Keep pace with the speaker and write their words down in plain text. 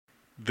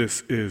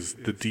This is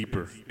the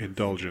Deeper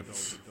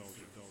Indulgence.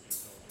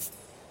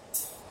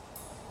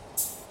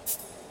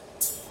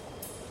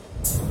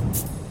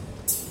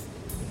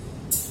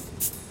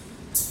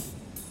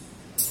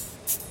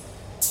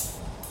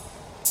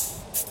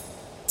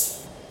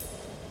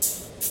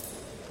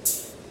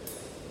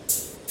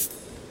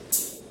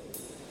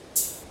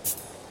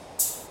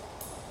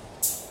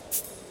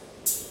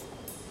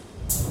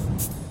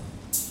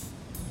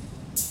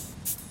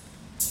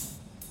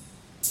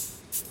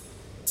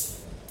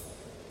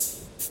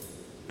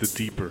 The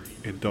Deeper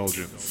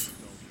Indulgence.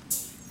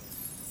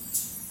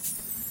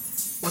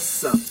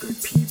 What's up,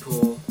 good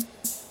people?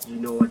 You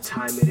know what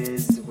time it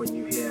is when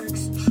you hear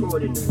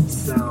extraordinary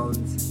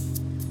sounds.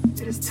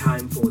 It is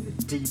time for the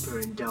Deeper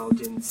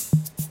Indulgence,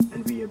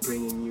 and we are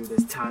bringing you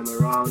this time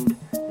around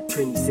the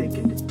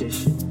 22nd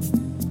edition.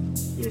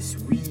 Yes,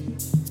 we,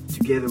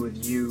 together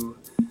with you,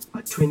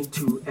 are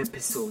 22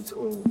 episodes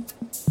old.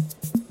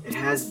 It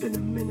has been a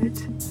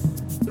minute,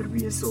 but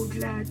we are so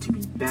glad to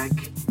be back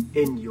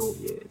in your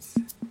ears.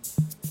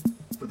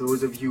 For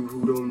those of you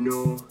who don't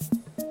know,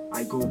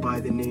 I go by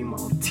the name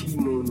of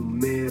Timo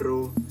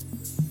Numero.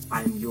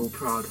 I am your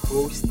proud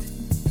host,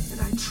 and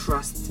I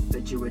trust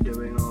that you are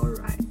doing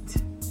alright.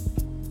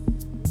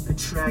 The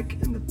track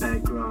in the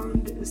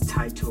background is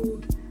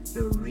titled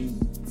The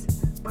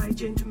Reeds by a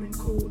gentleman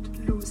called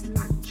Louis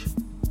Lunch.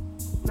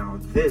 Now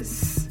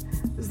this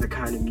is the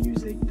kind of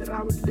music that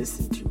I would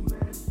listen to,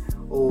 man,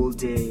 all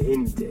day,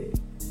 any day.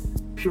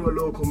 Pure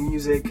local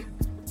music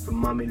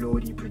from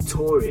Mamelodi,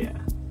 Pretoria.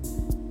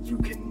 You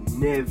can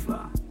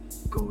never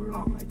go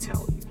wrong, I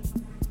tell you.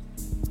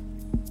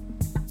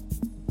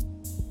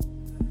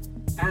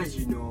 As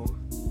you know,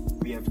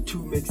 we have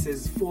two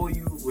mixes for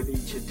you with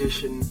each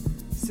edition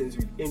since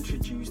we've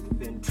introduced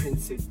the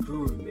Intrinsic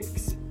Groove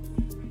Mix.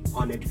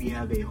 On it we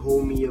have a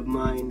homie of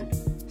mine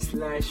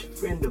 /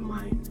 friend of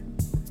mine.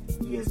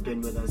 He has been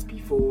with us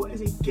before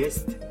as a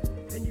guest,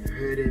 and you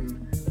heard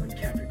him on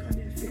Capricorn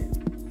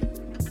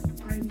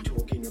FM. I am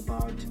talking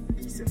about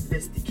the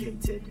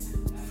sophisticated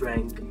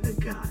Frank the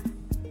Guy.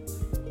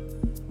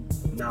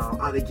 Now,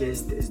 other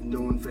guest is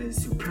known for his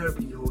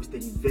superbly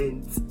hosted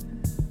events.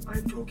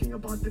 I'm talking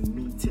about the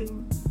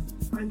meeting,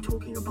 I'm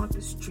talking about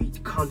the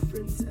street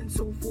conference, and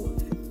so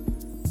forth.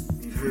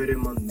 We've heard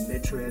him on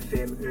Metro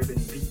FM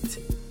Urban Beat,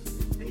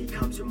 and he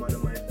comes from one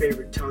of my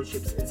favorite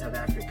townships in South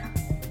Africa.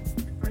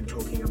 I'm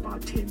talking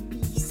about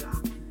Tembisa.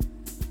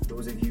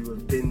 Those of you who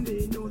have been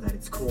there know that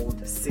it's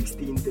called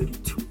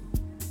 1632.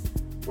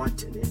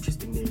 What an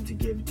interesting name to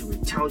give to a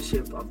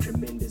township of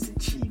tremendous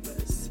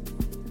achievers.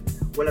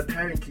 Well,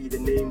 apparently the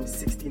name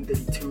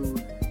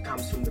 1632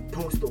 comes from the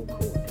postal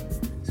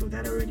code, so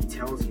that already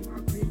tells you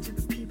how creative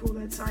the people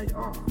that side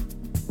are.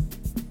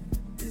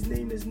 His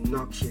name is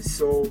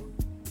Noxious,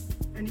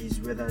 and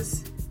he's with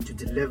us to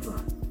deliver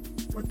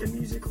what the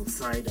musical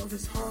side of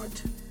his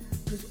heart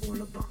is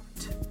all about.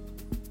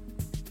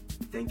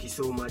 Thank you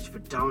so much for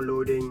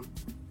downloading.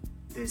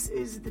 This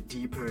is the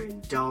Deeper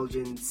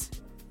Indulgence,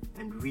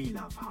 and we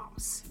love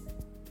house.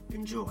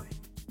 Enjoy.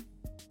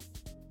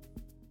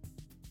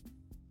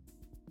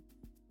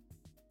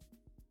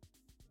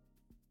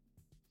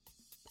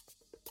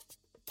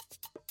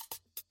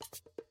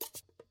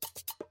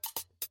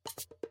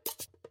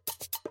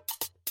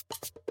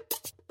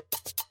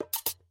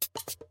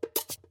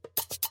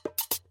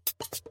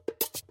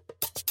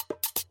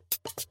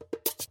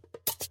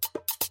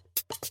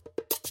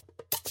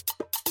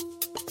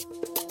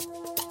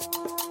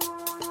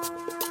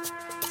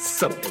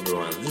 What's up,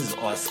 everyone? This is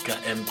Oscar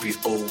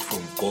MPO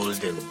from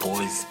Golden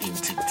Boys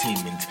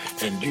Entertainment,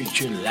 and you're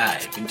tuned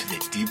live into the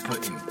Deeper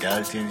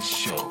Indulgence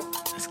show.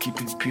 Let's keep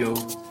it pure,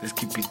 let's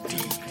keep it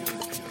deep.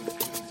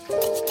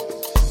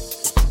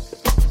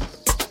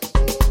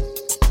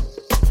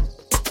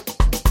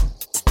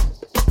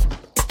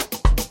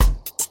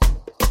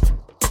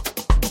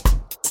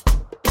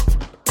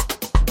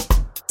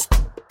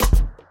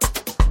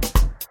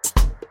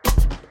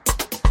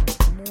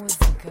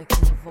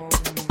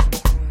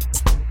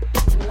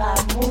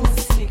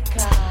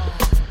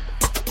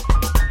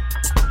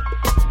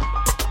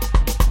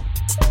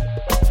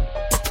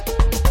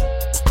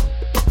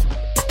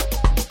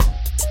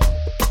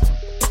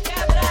 Yeah.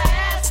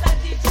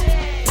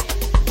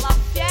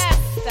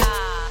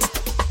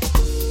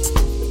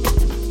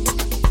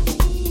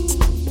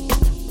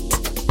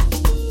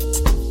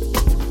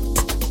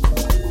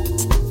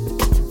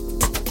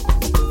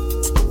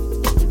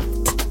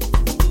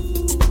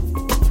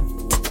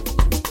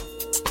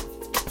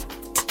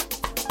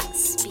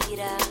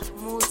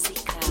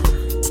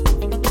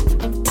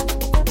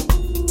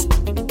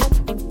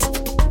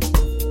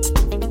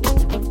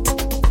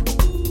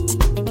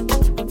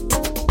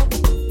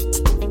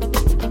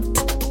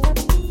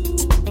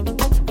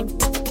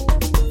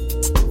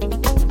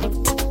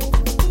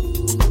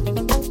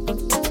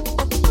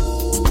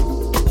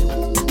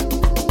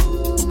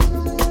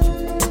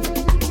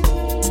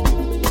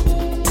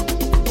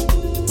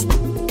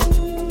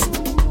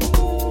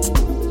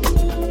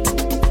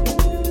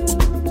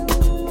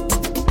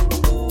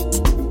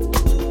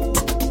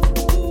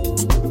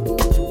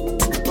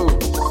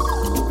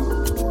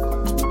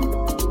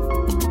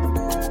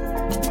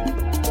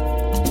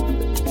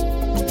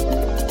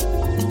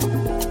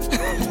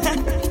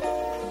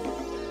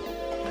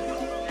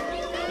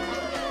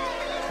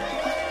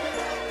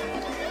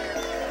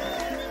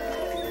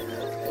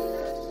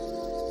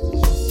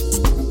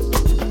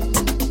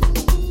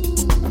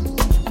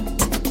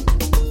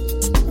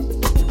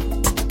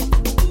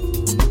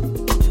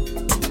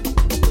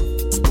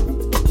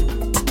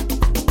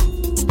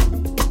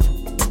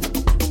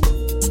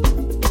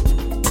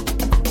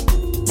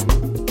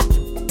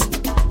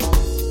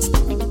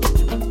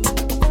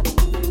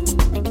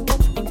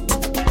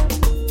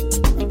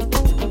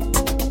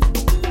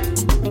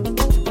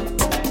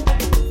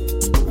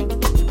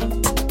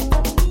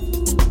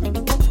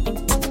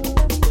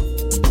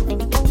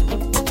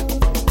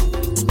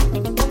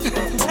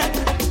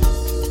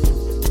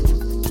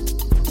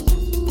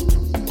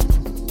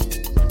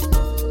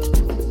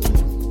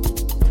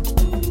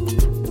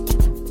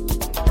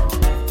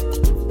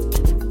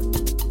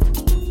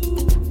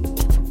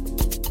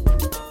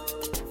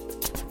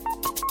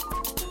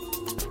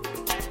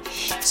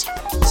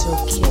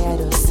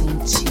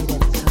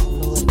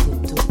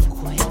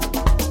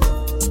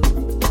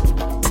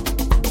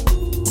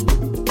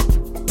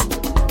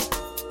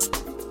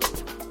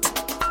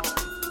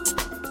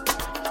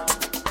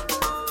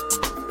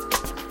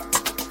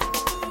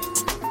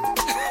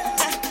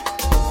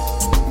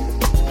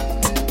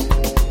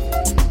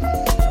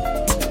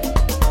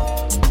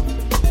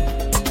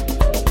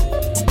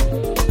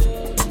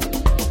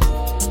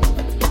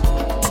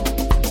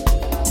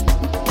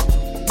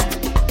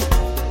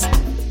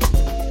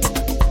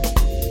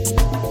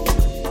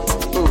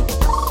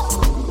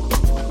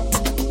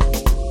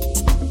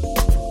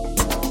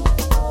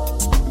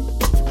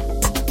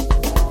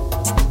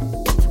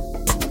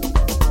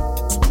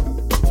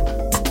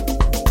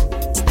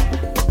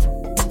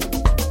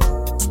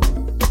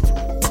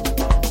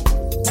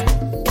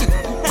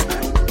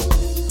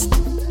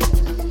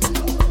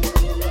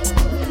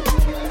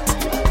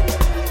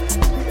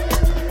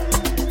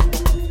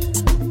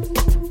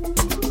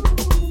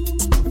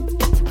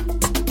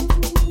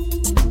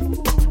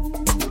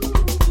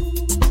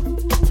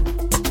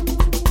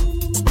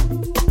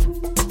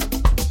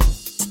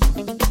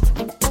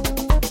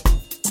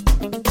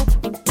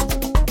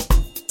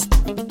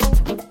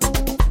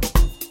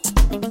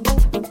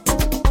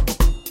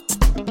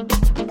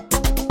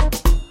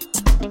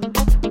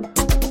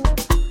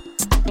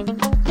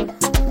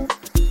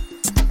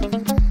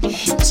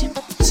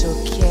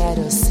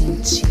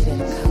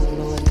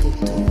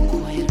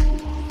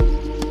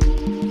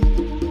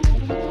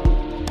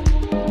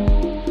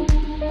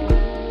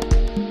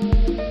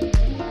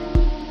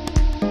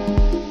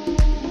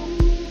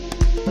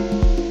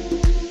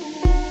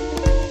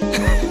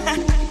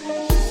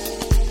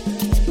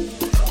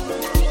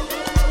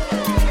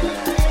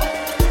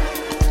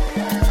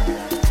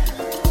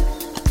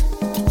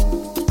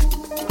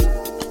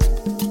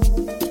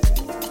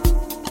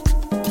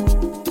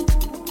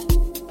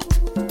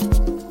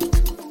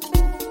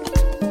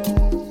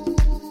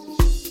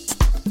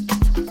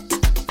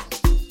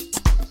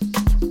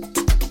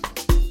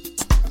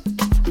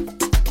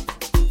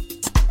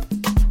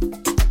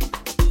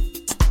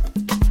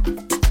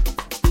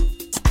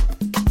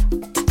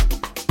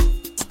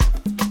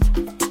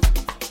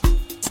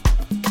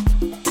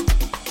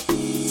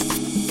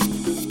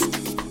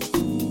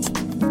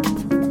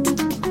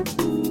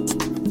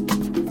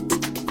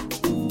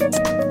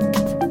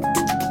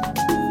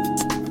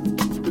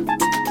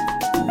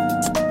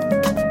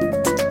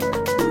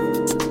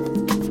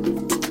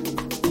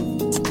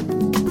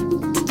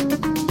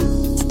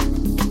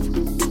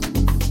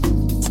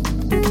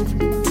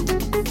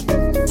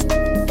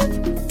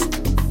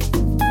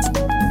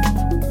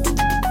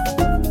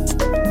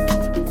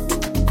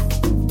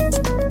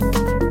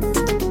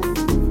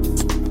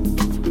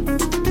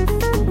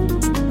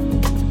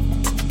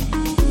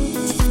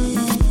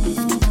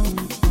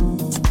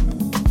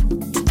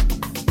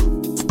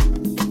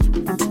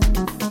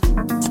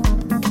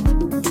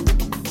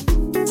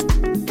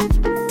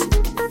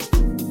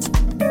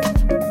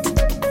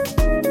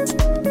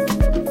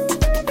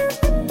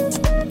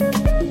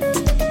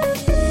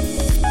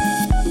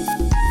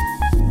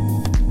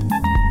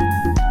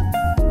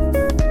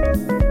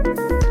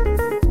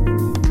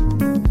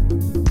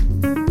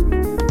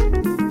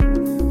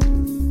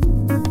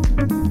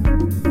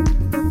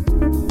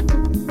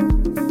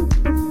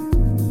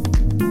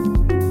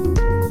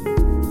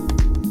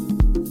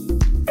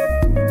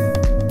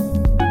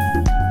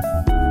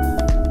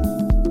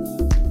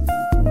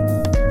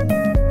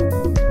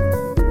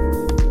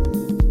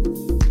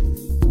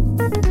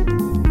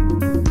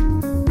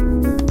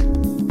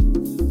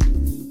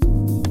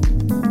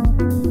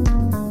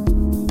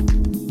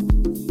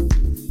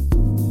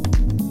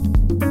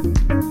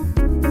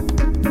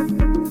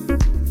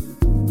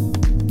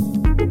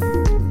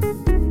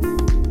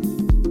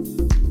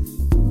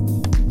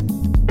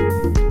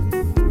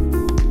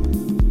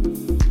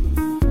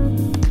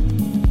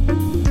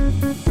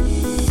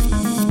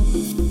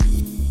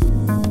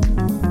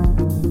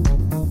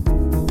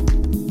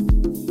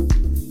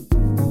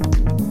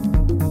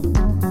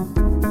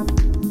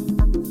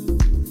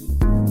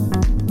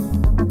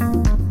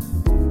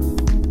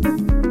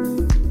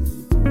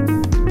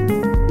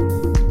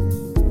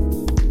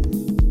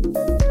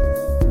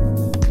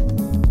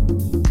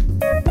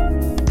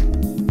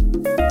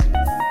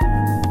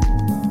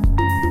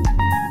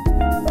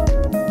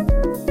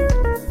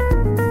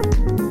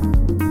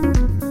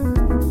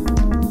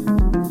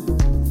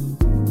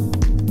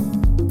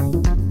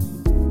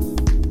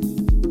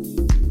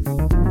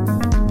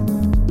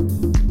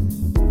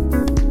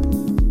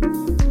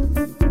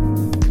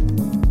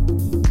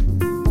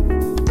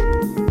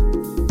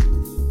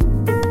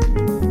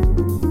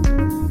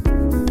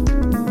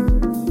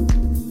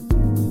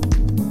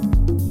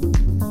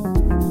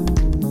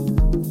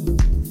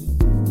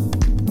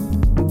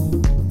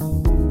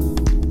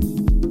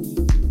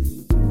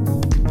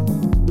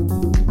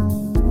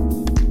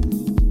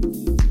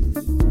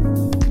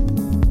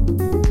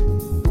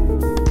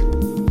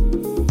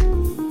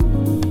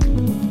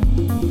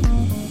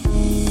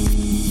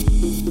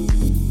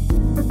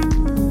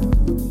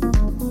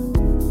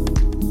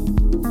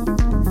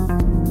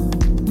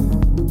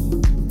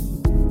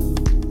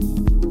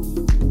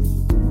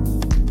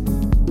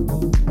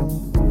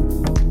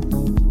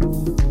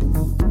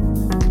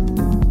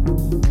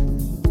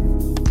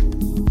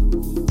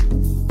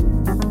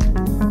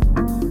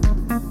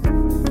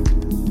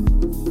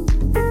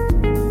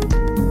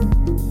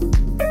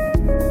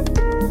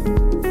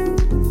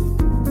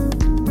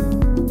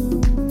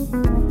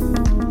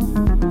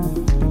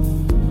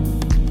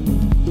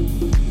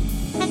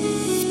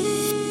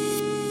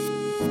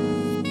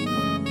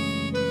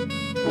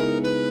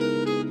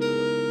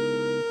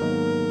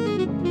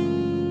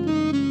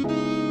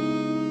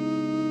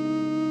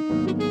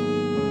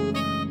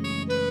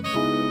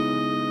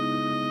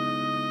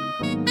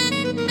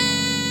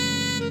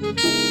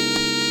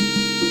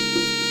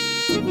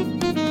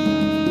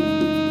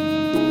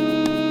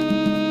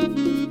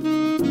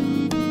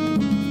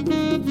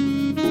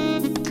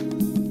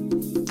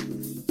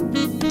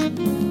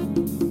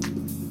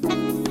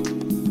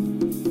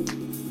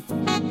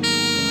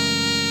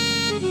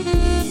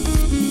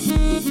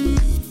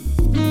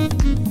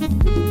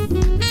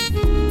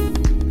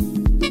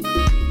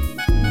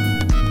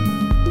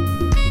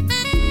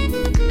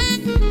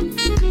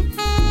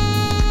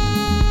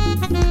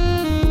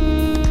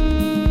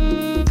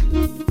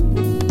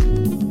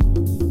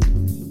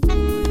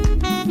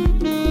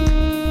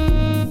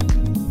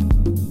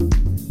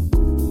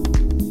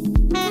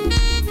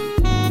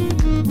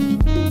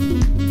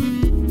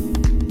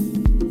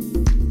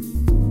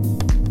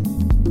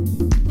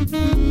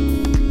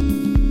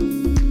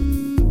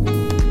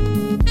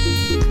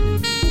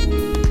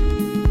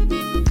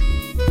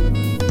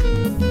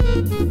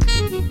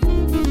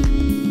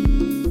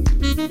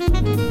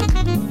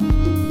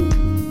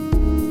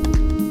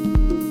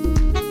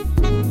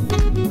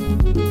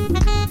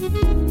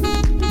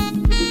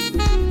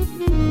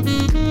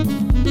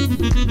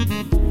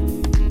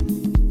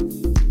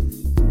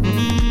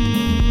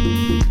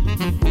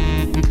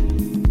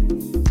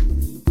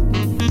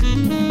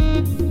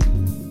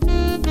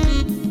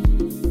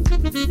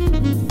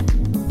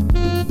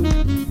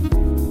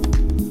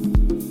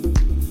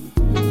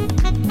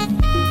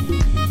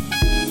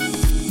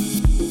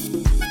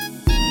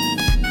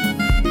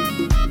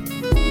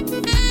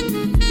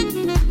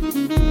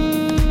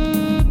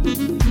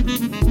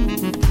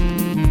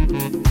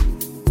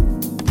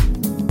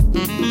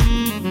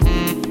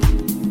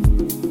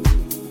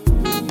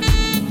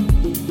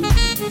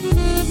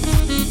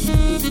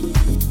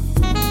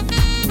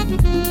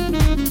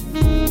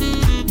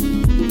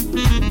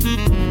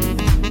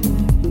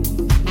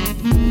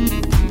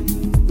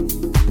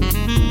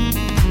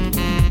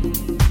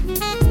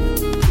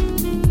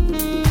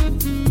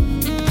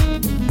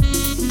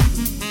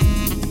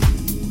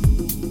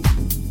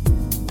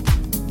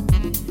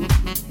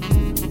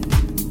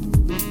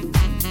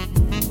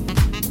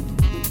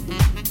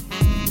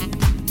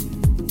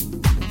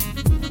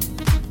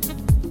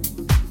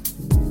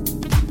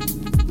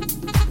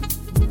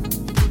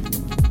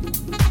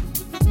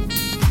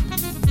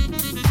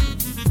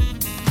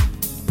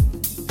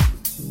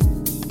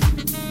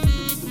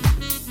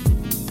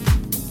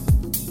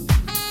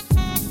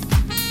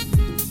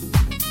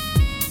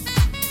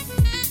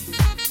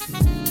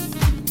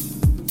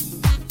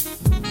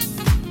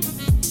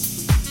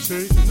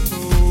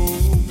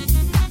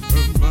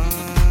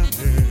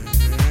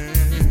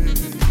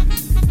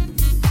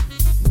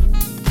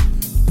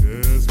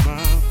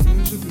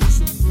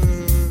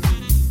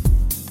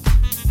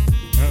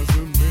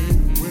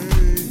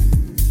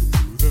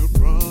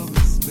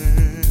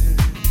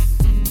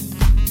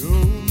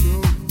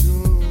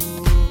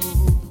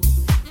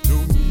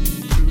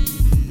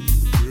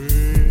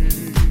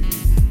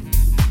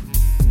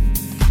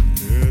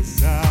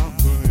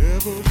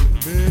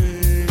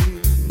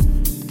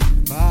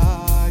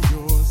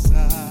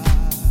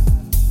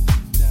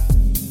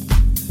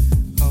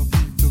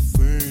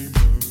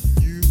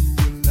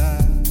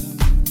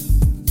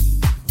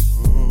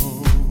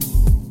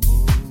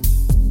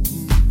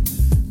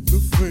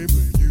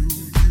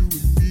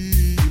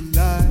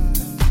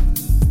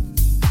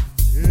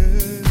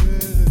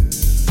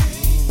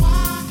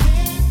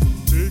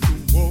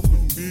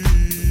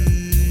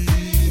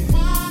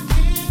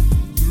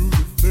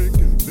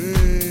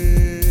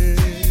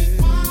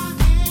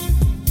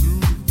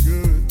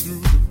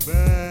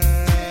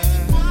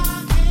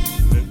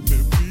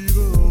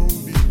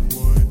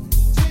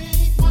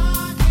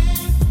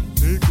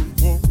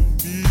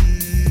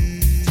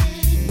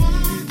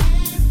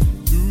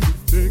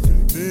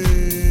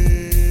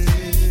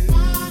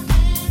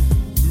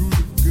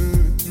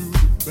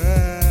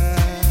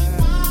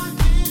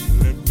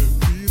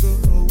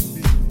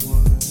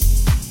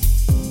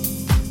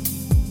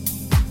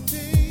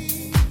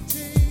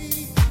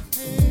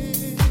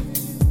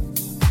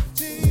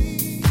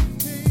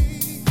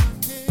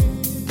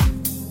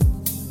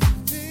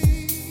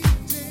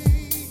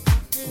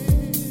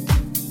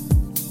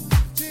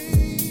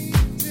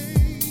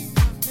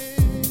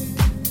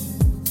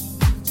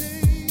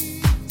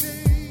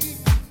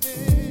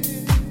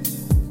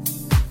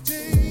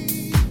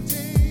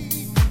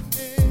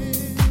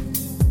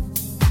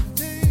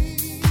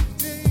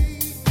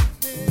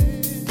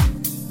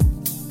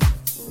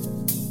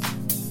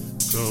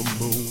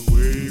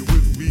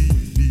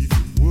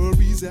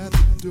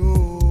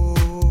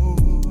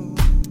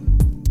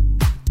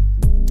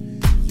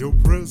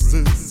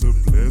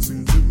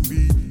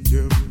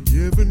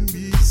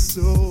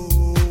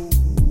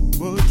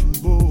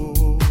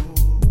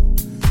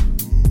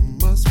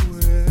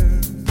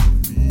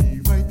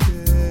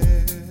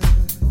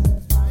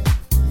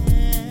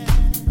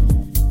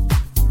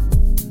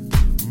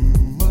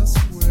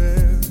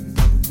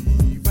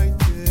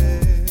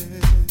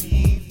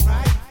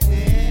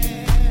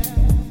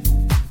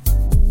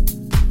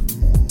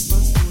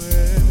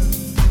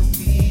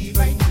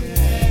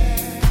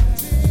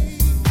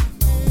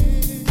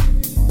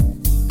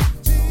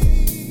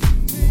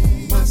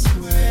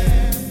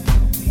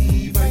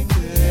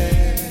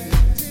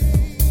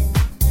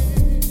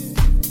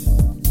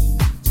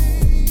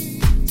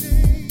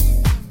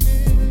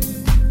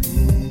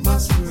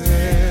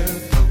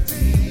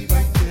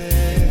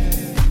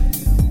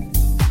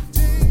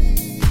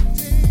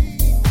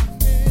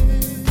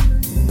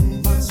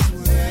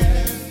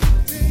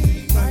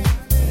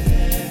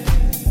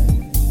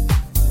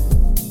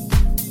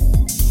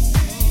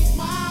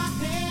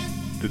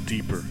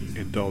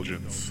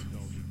 TheDeeperIndulgence.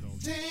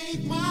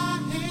 Take my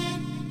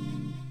hand.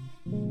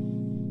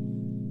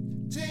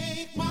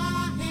 Take my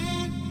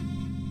hand.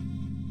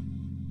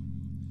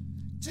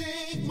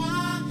 Take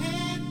my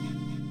hand.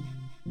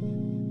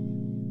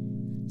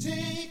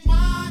 Take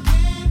my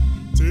hand.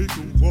 Take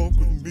a walk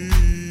with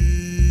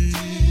me.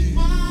 Take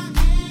my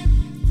hand.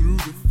 Through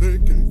the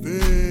thick and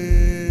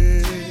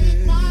thin.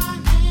 Take my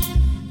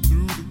hand.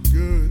 Through the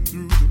good,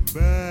 through the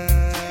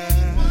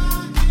bad.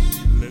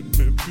 Let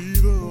me be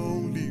the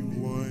only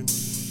one.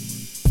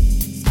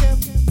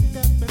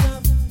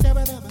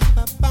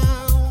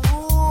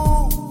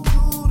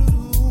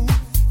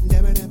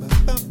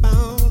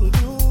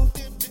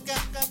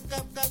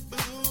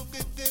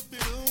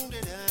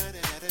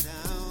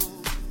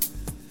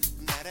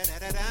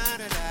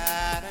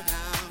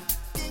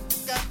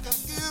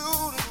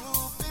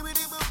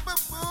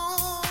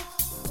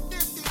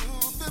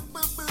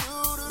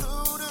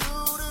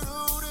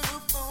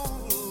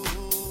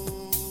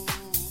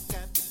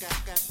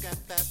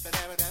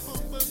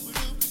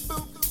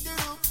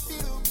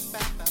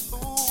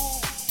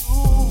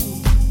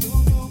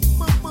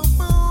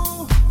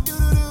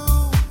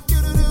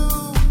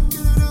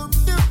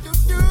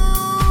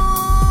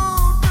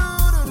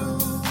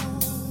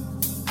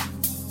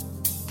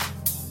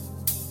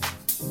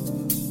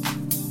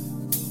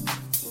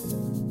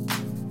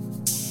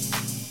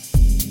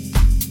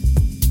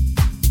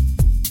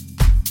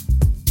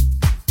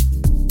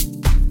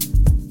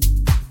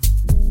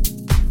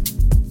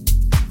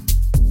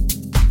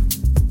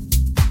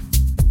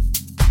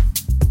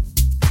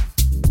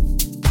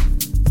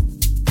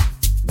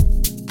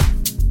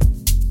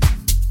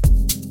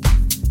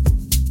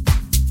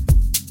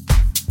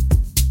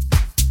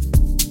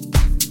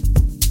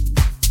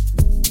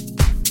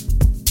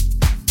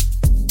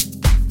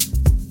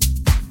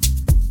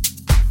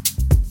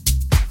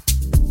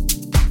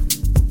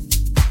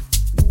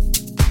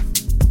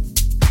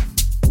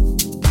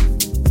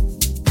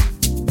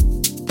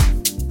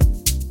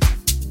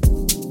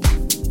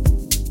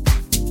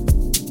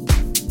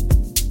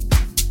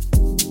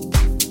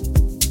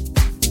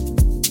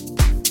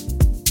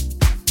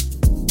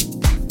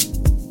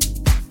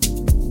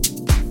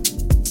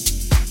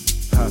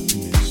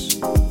 happiness.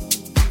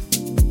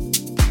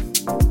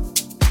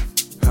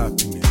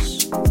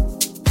 Happiness.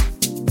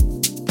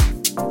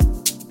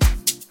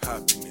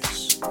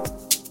 Happiness.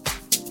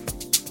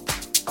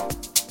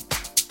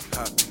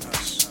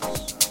 Happiness.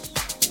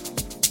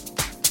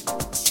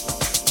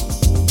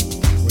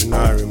 When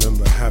I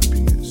remember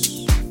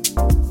happiness.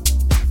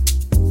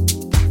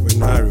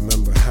 When I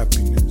remember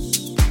happiness.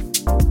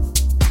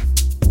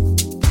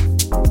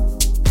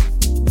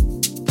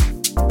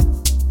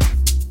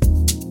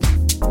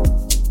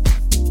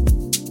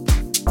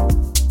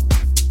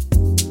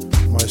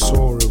 My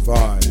soul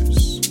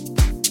revives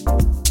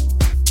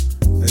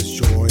as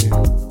joy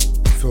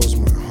fills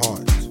my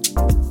heart.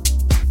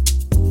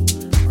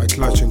 I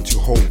clutch into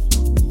hope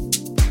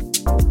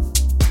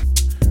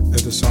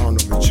at the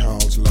sound of a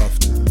child's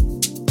laughter.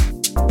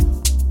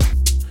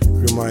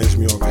 Reminds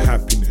me of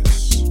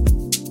happiness.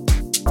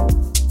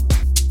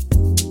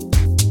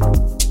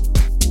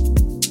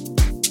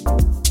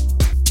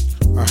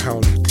 I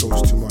held it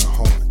close to my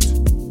heart.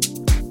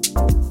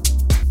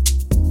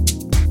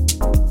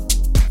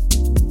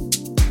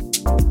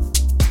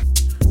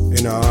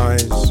 In her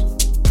eyes,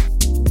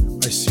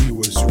 I see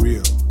what's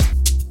real.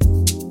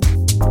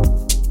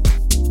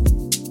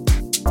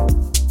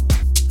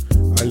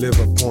 I live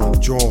upon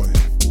joy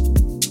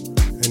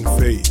and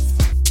faith.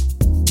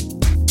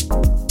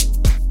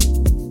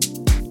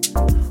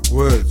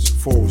 Words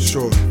fall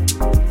short.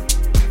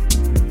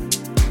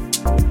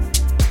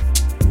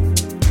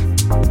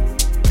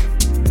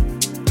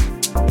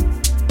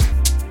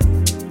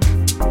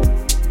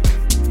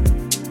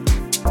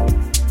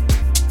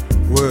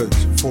 Words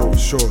fall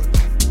short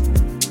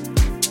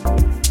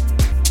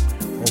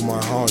of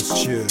my heart's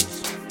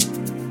cheers.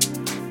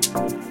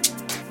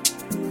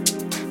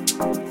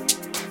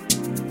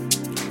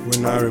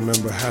 When I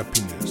remember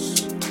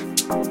happiness.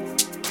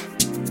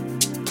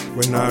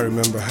 When I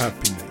remember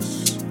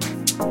happiness.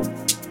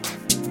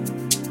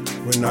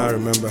 When I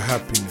remember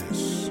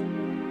happiness.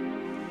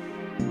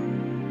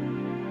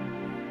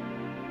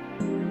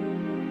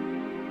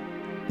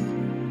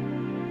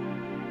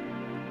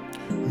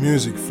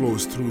 Music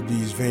flows through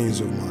these veins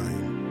of mine.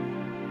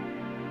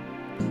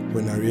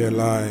 When I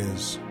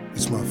realize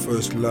it's my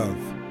first love,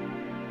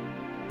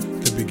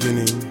 the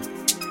beginning,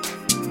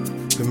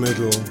 the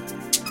middle,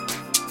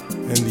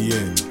 and the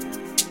end.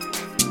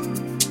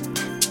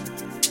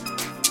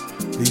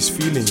 These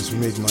feelings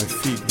make my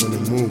feet wanna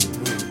move.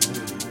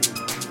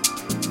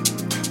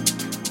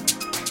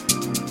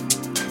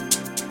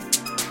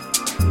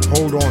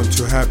 Hold on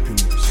to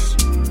happiness.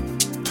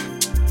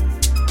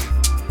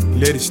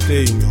 Let it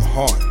stay in your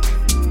heart.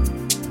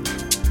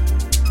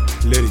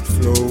 Let it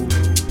flow.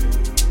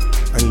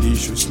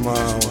 Unleash your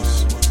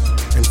smiles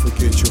and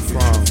forget your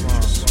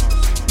frowns.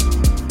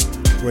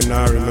 When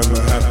I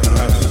remember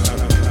happiness,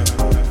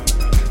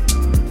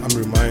 I'm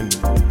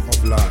reminded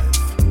of life.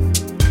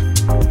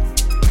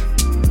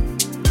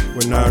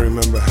 When I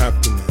remember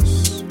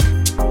happiness,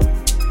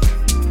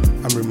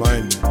 I'm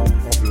reminded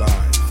of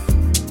life.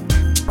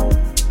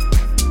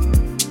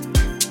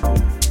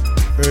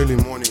 Early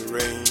morning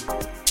rain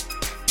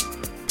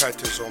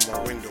patters on my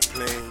window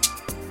pane.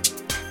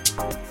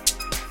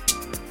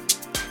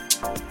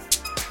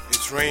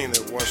 It's rain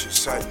that washes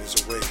sadness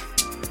away.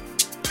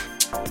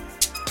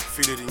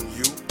 Feel it in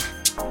you,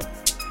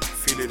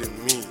 feel it in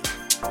me.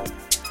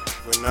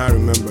 When I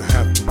remember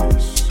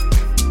happiness,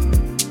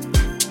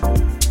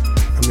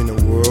 I'm in a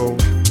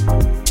world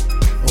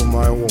of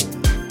my own.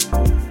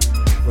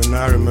 When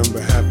I remember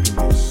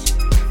happiness,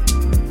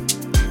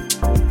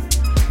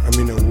 I'm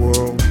in a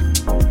world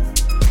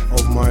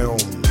of my own.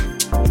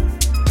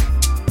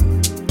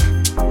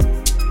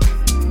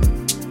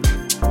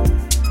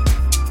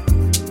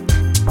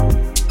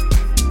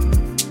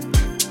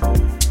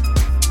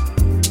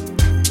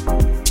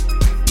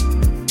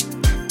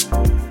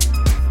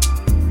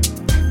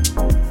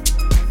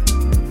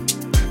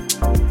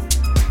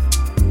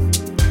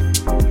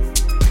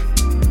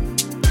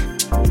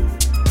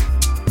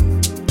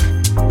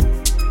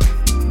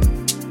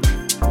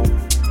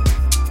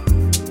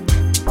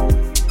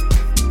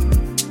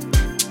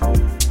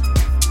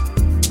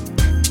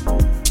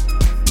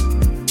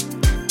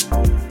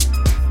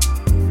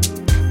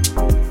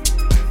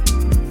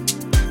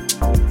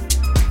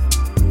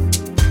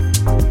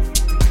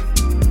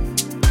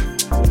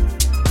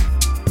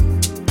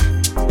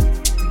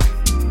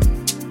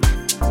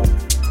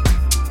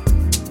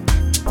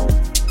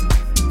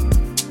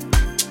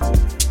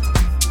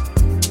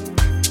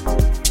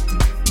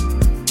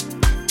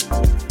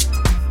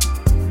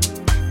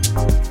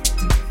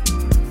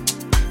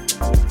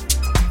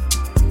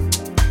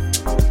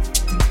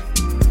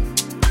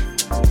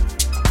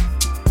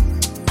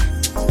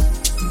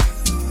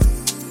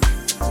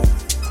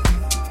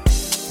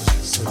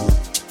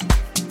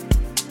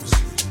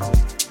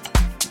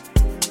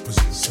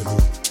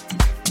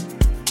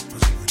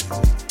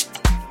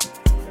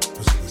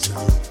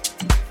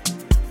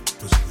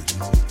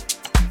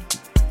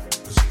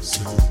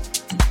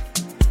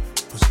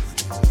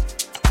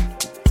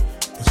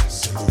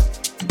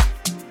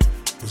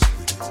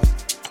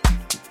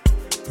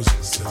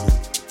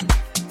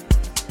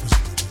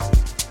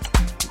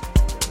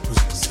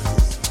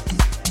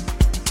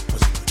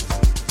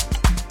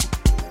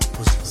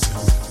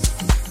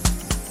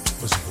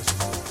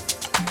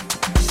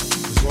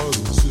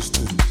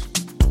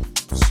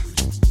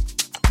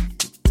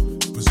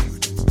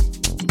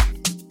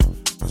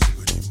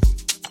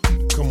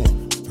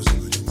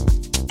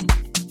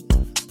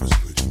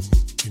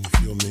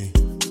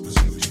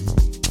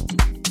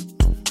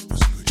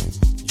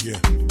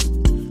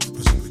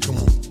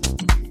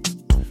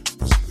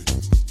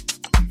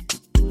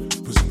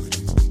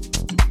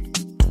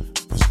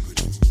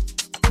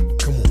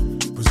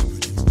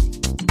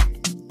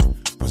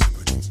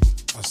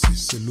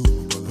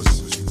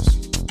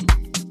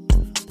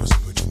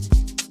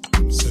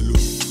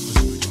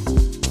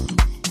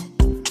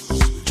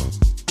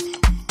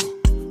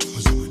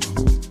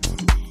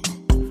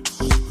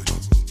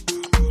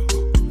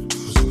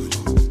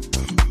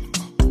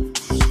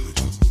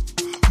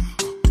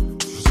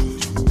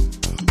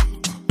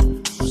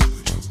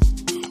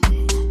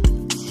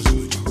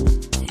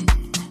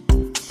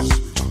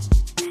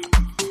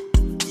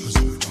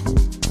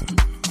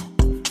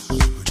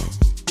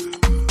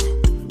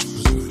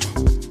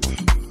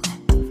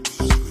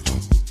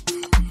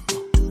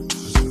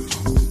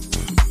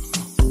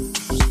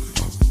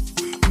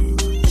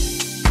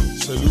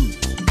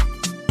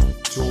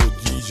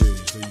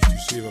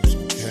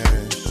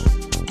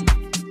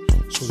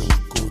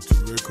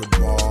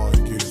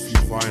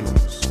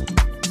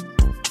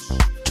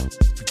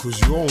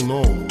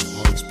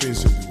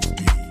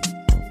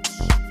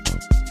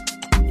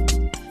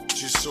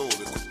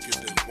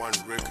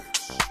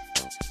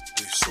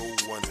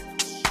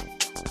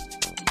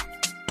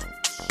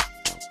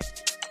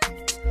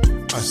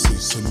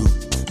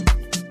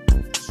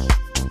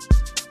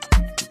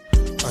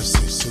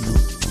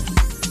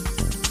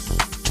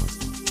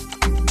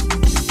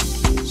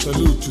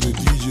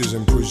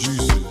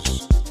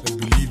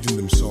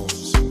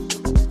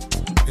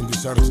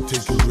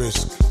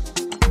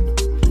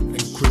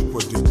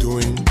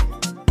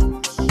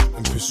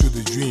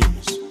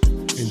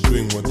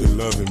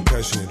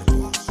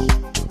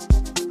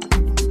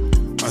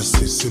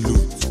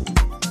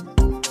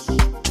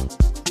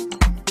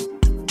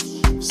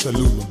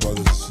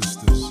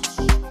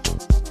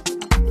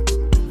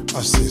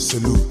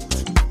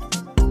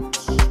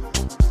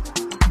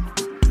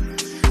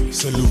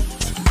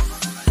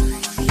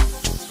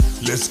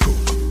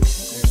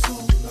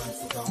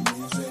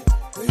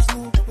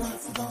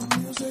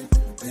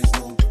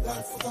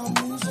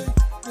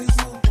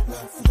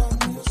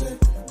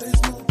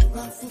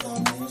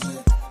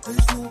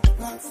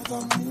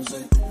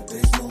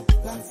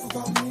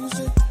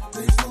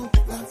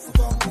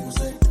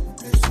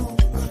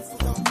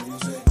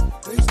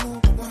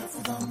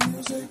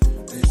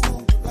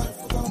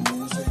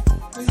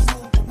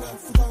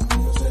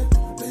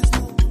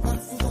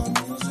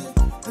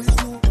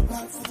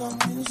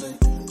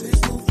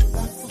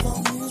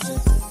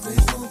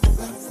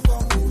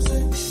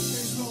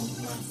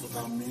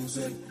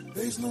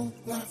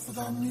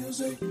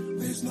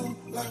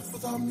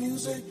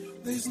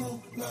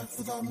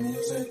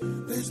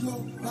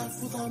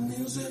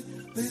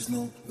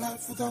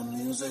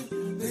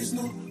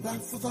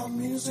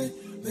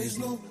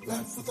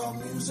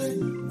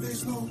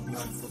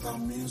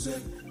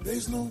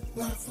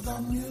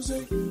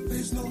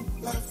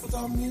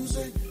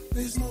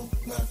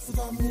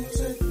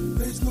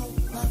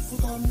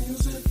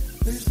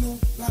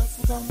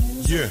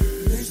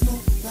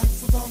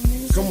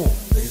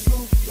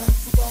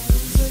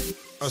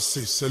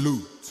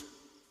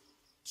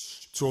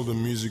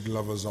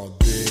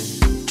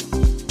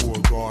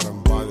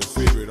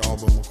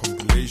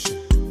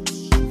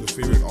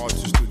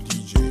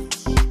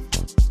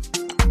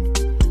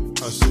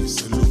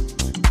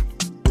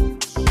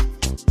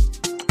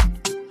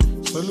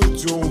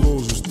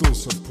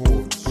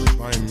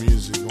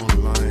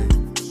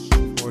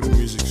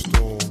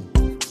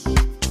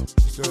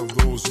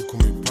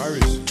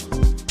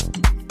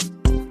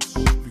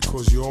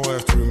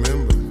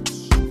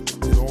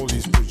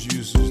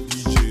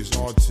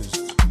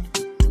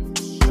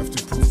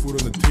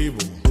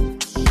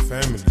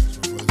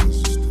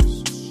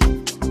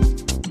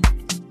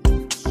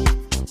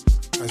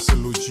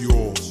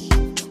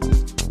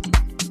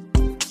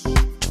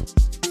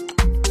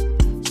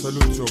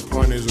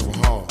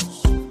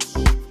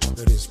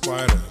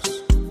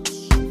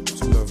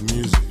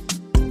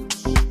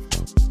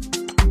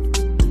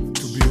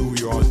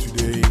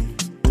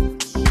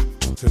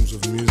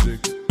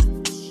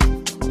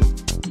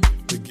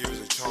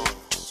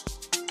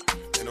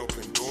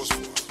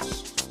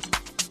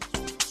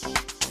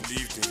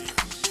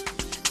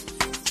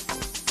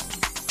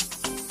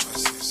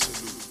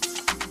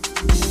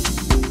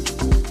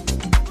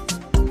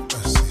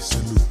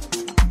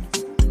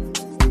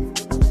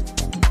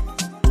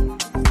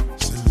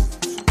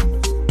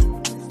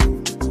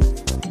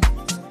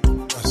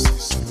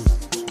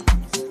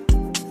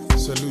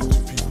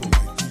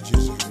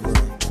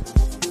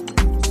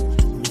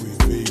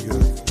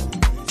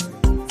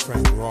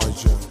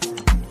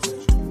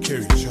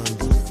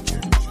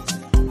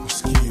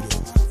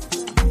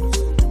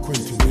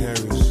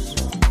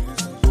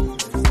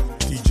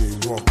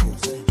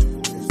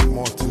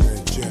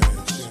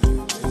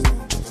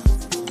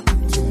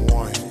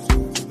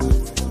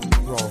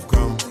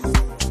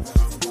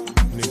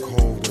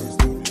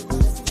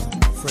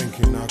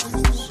 your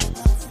knuckles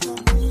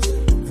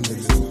in the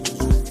loop.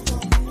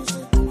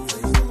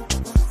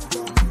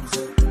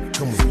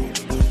 Come on.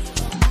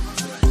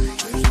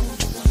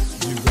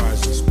 You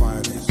guys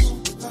inspired us.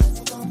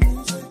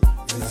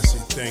 And I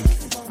say thank you.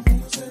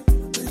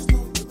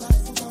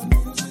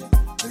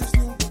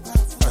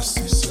 I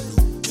say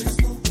salute.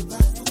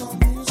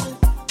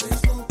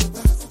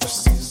 I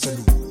say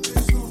salute.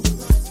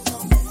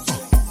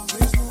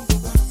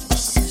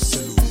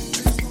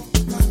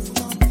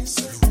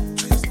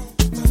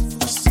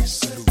 I say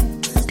salute.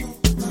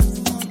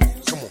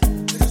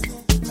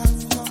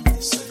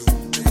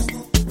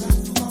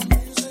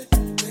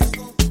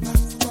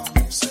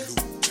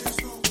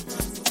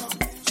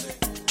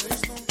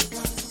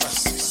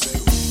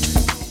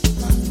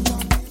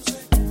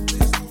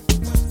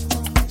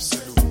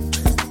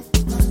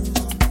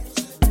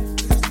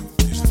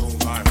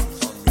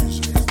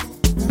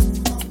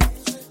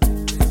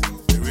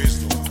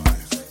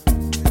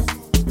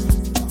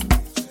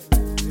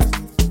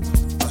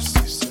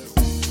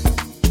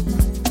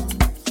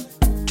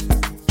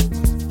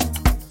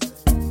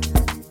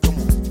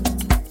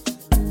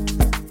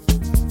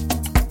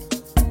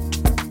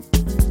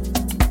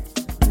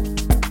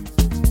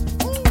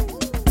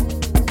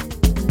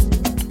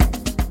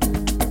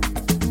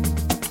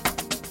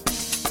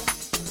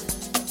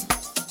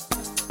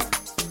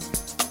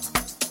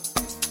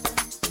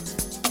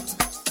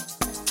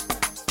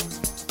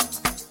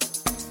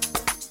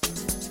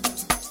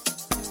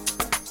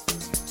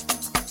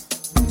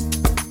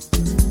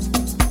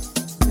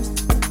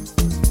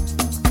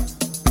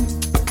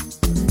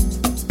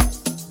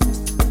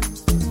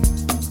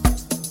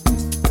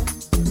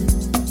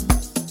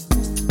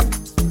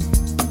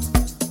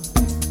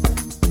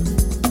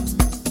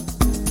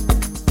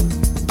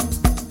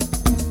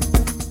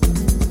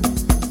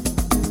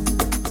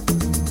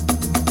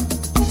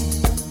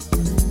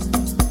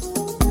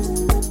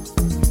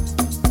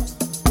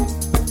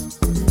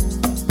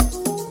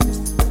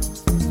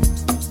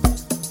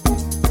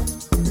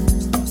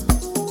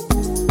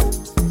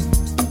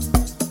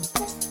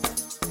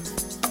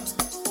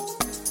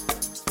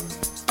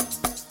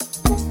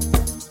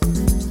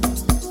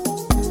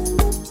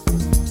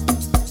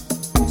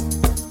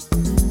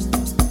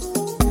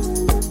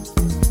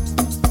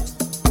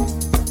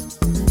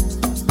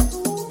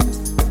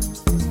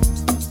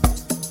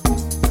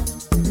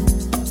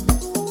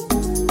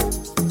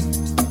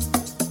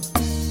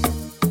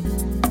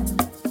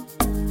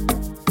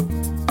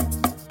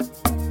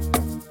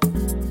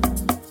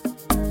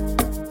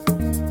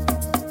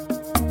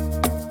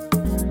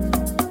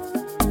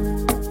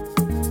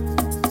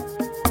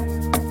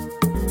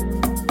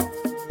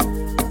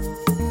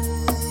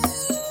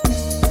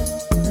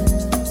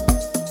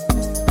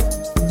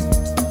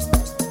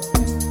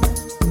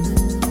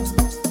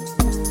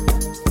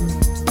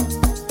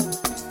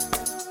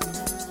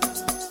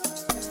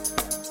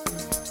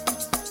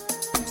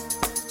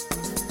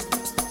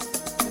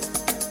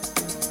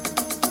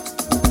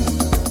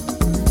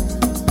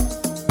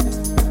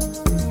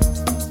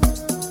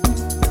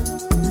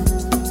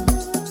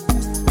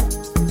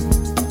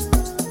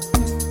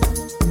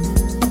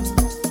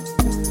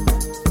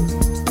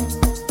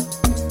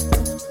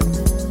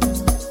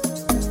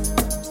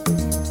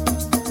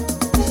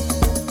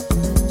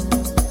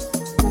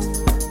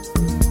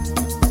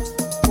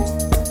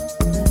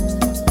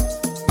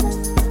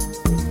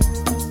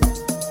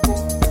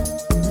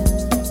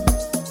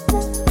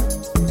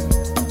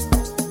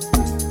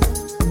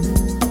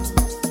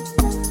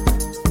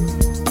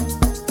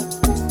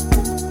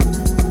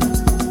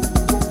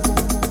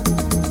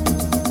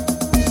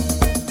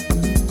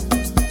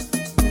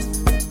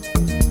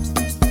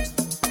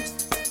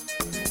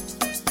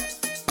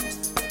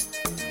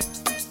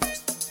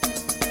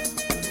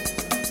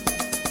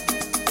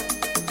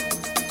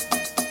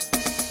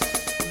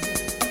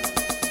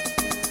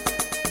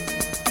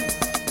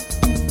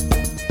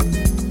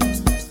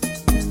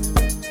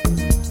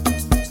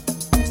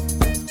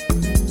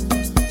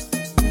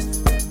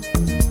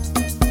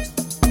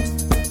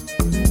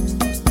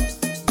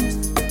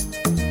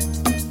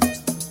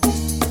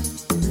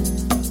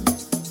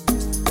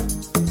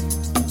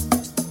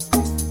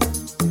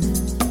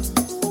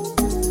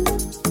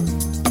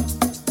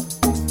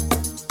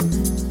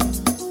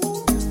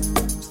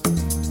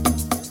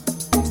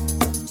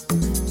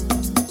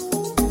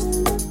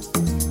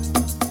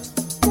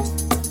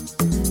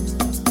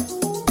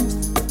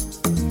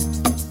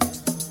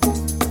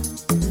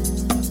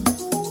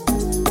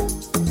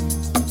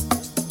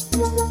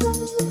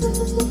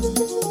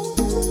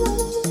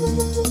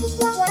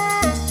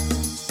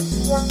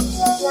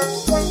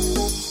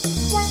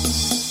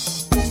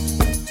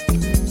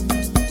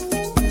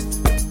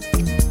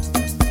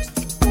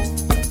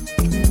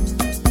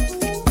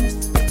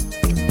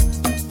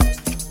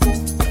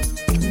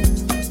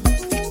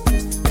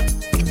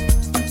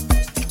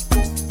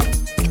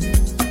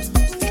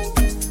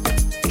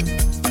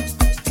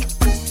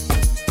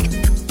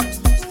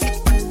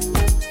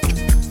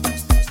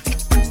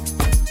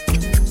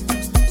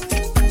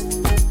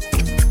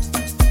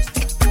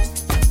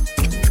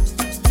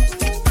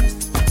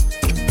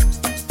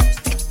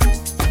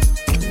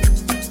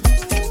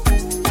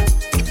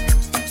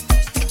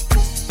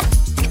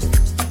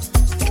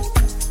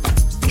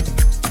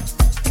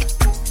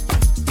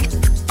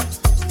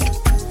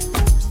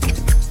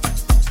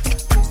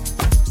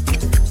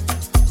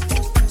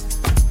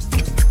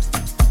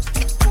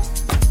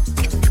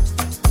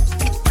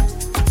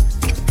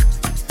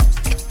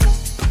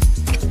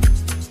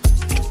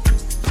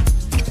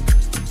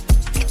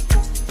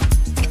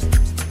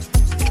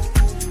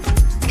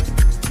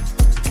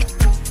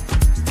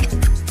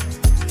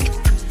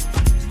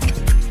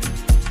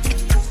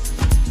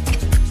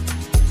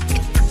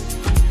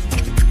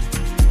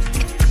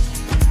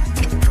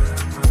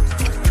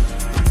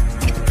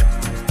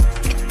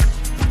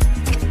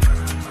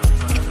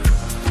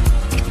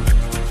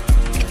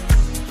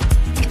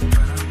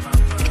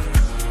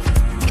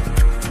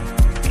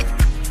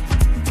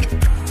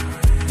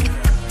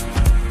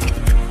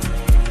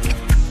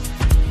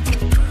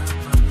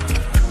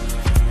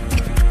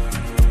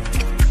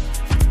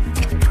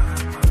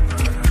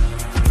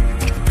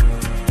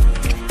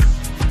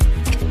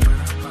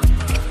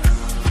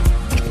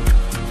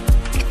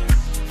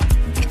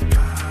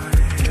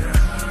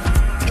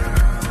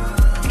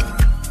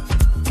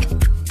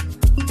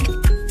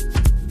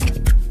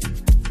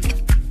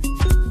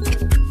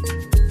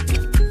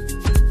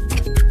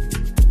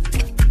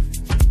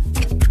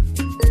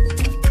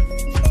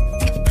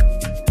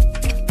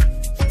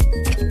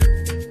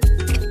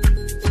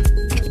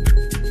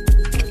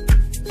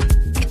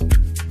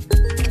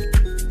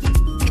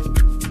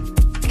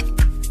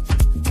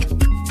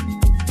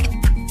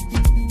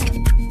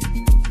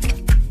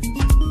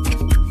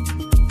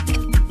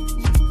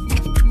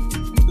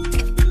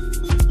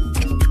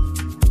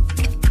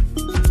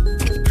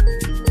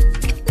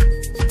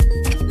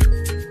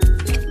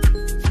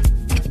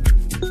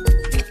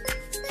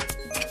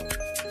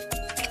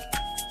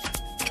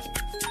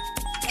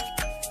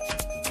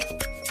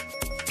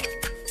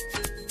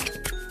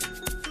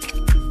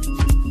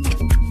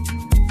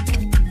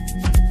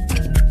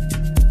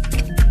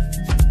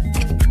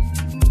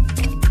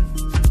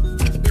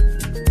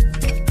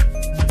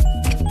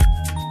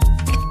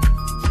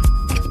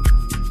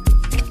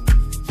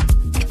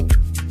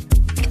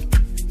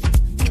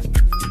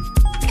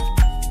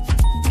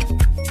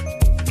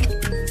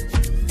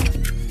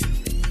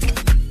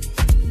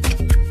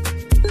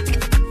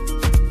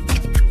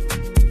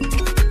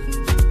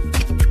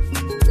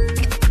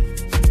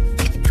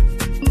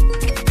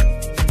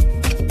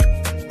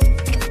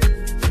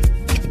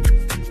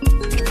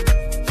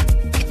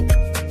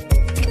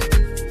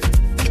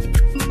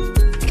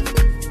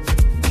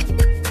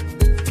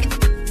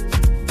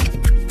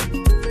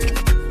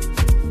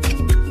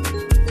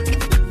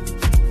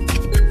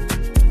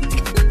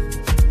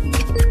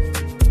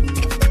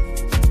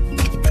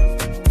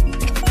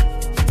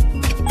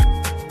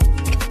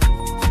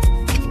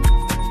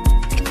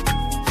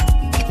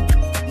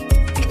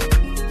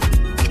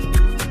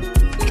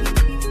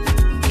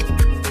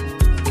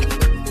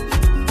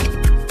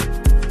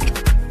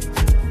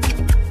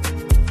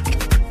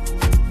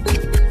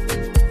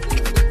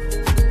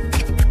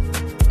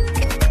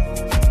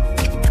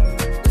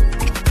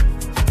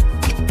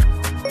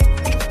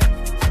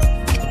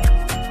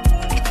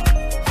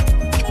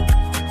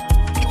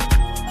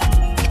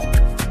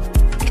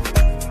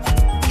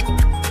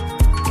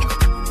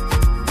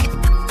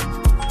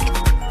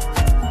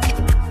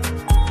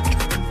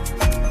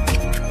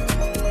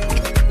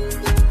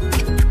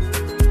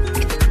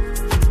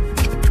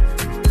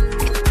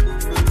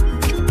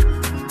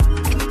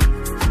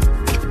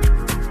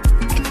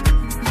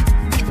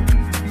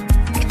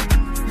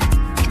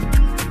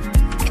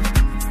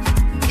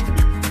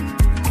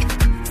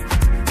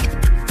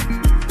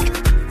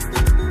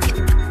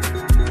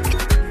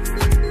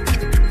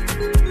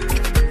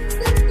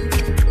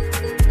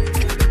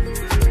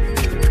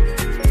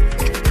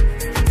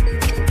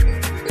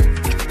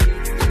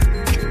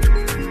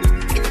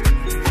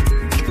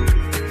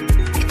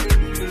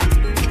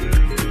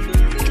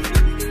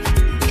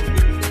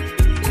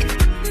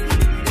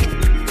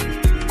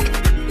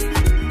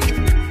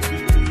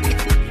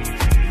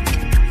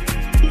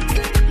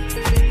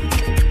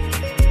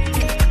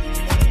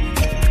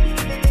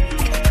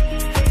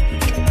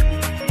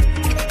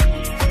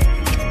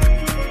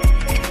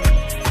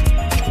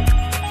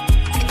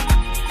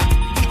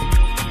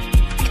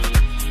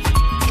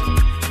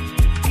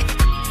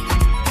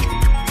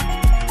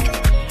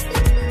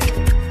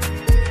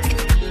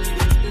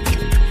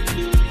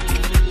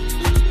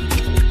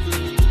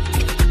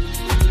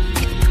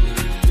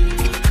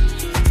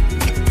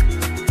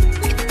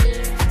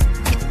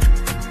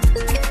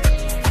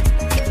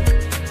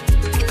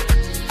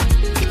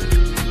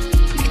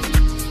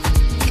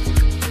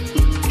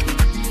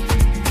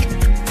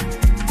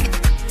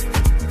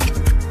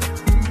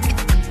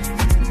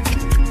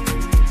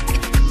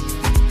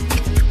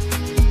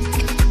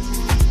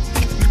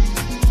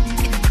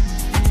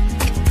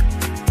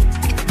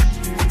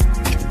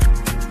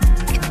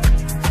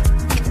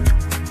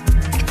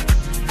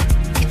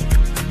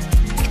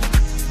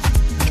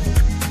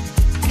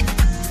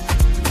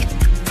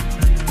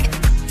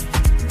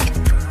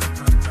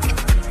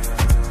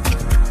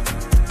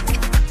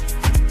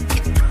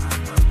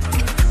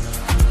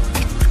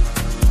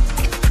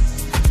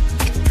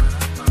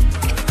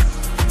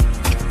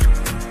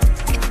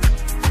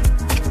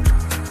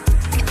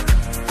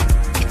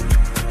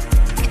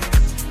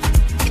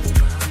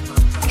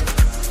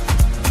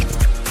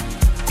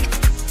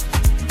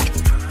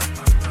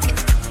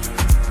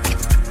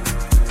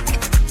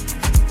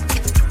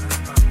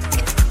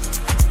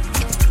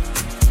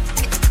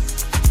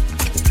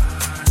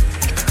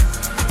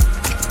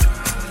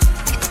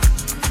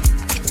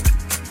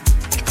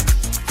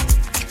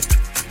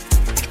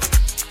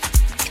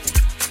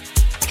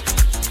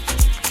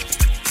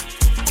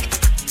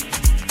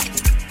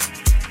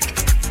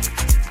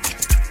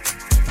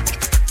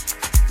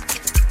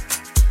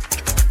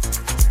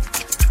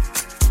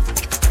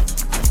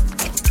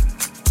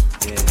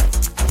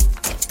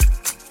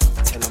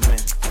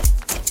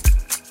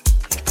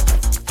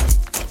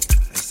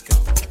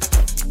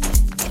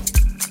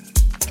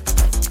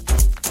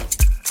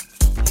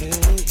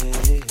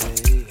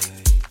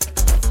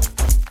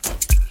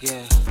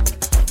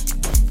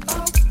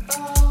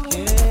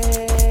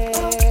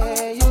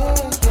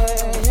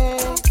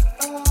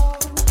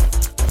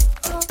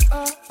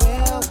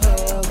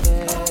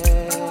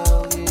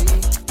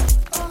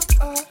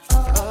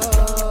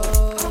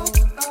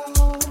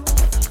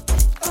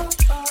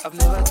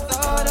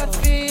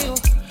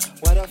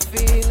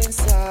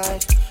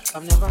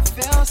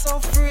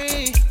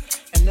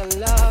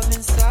 love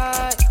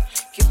inside.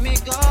 Keep me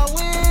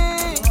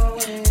going.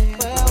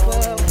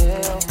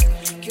 Well.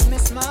 Keep me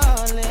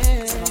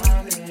smiling.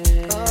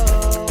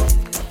 Oh,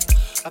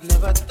 I've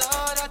never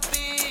thought I'd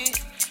be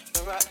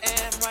where I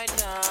am right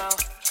now.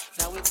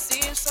 Now it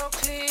seems so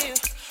clear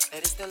that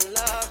it's the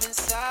love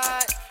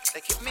inside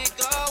that keep me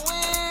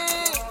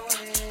going.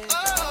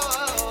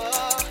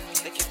 Oh,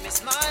 that keep me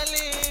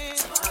smiling.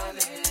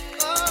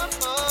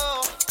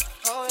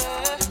 Oh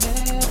yeah.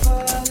 Never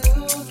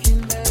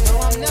looking back. No,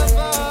 I'm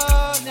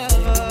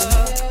never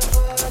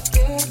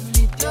get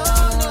me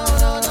down. No.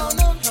 I'll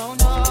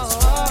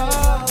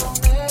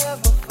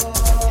never fall.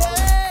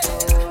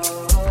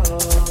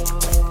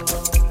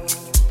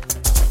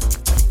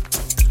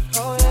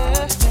 Oh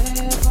yeah.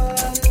 Never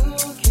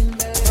looking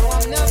back. No,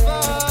 I'm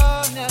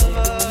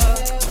never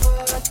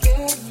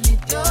get me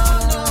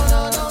down. No.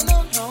 I'll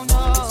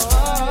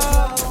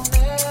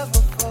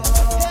never fall.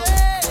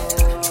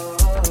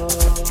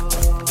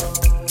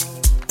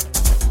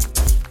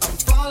 I'm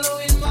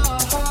following my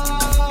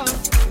heart.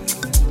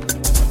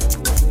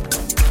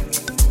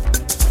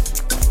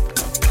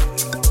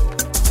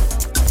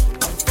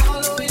 I'm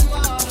following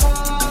my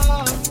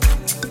heart.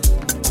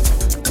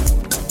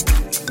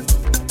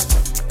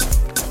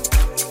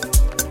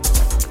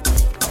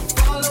 I'm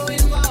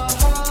following my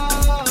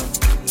heart.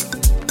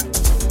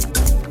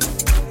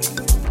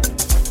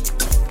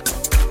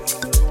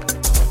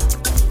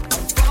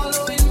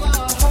 Following my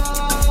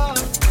heart.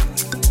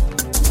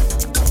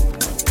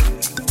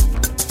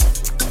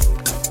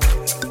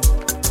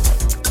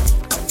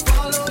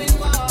 Following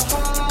my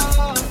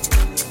heart.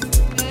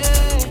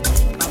 Yeah.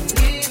 I'm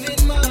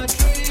living my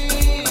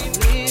dream.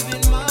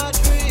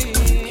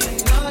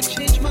 Cannot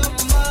change my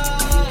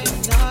mind.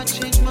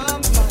 No.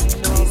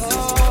 This is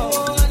who I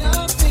wanna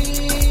be.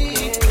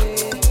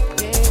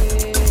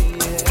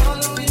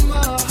 Following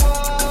my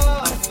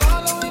heart. I'm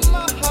following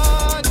my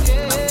heart.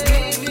 Yeah. I'm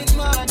living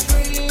my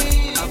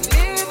dream.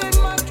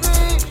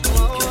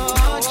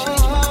 Cannot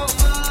change my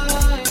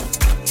mind.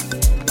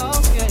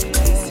 Okay.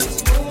 This is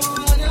who I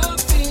wanna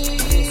be.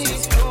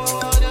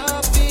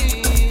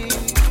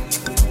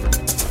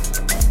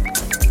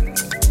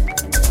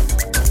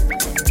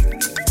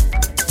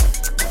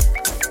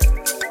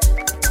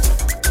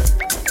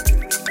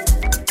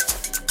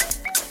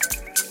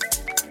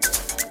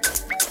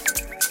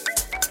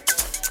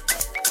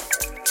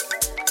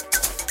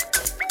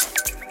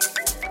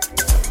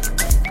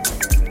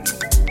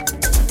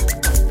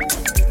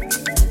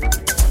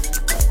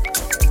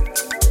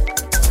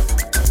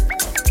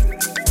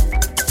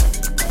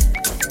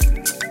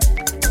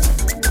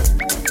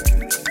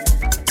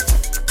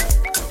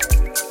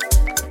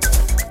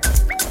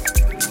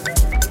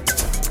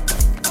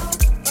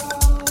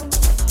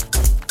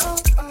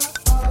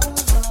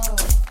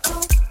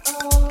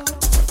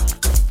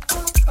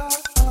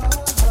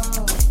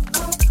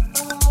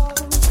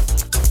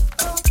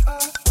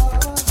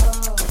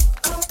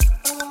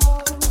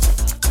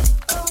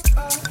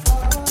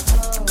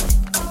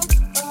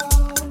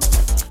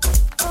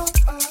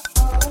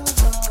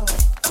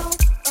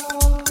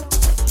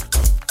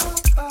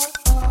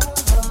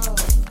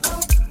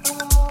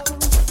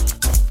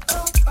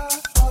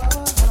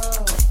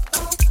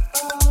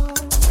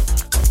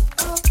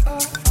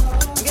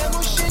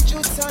 Ngekushitsha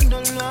uthando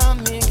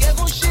lwami,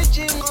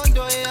 ngekushitsha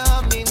ingqondo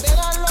yami,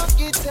 ngibeka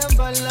lonke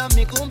ithemba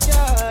lami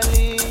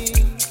kumdali.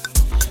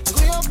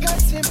 Nguye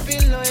ophethe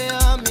impilo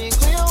yami,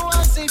 nguye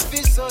owazi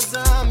ifiso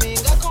zami,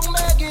 ngakho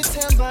ngibeka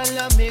ithemba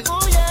lami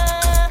kuye.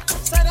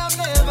 Said I'm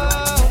never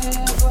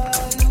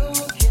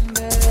looking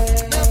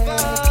back. Never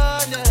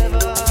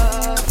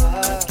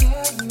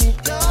get me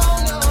down.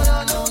 No.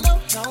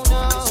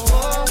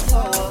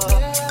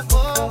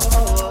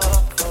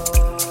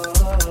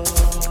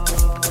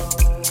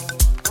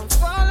 I'm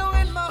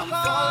following my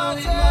heart.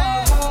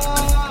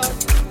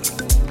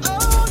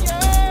 Oh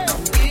yeah.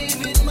 I'm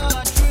living my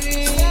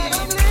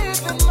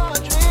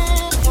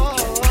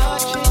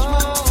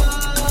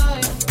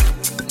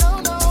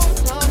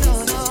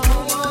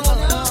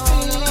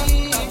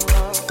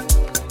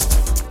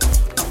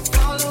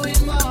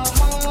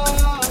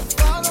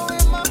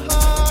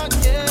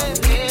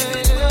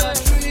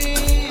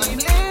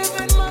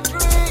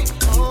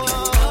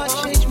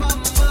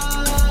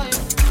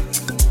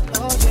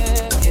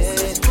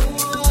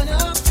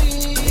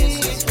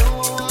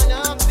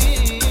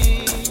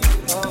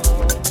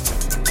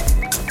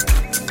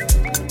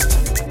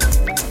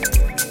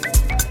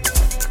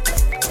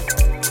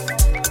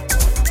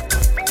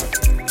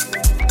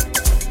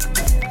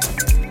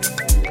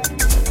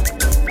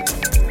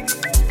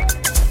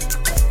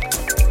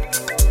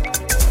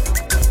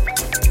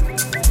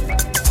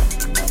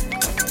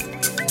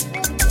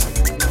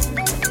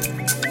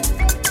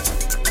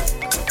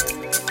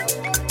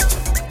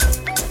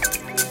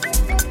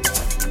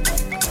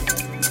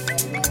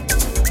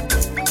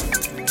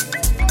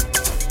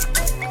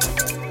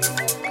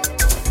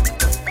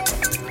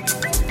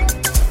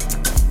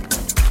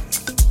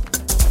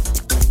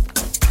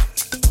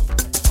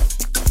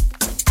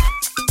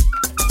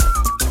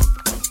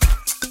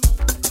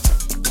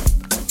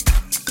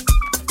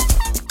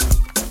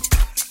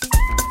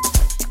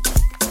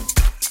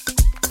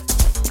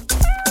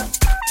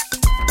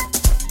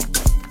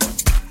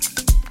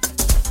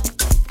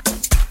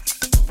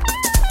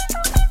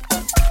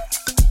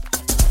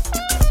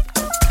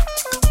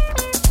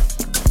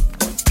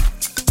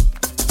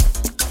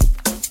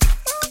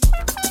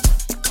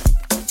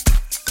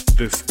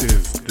This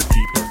is the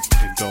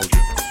Deeper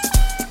Indulgence.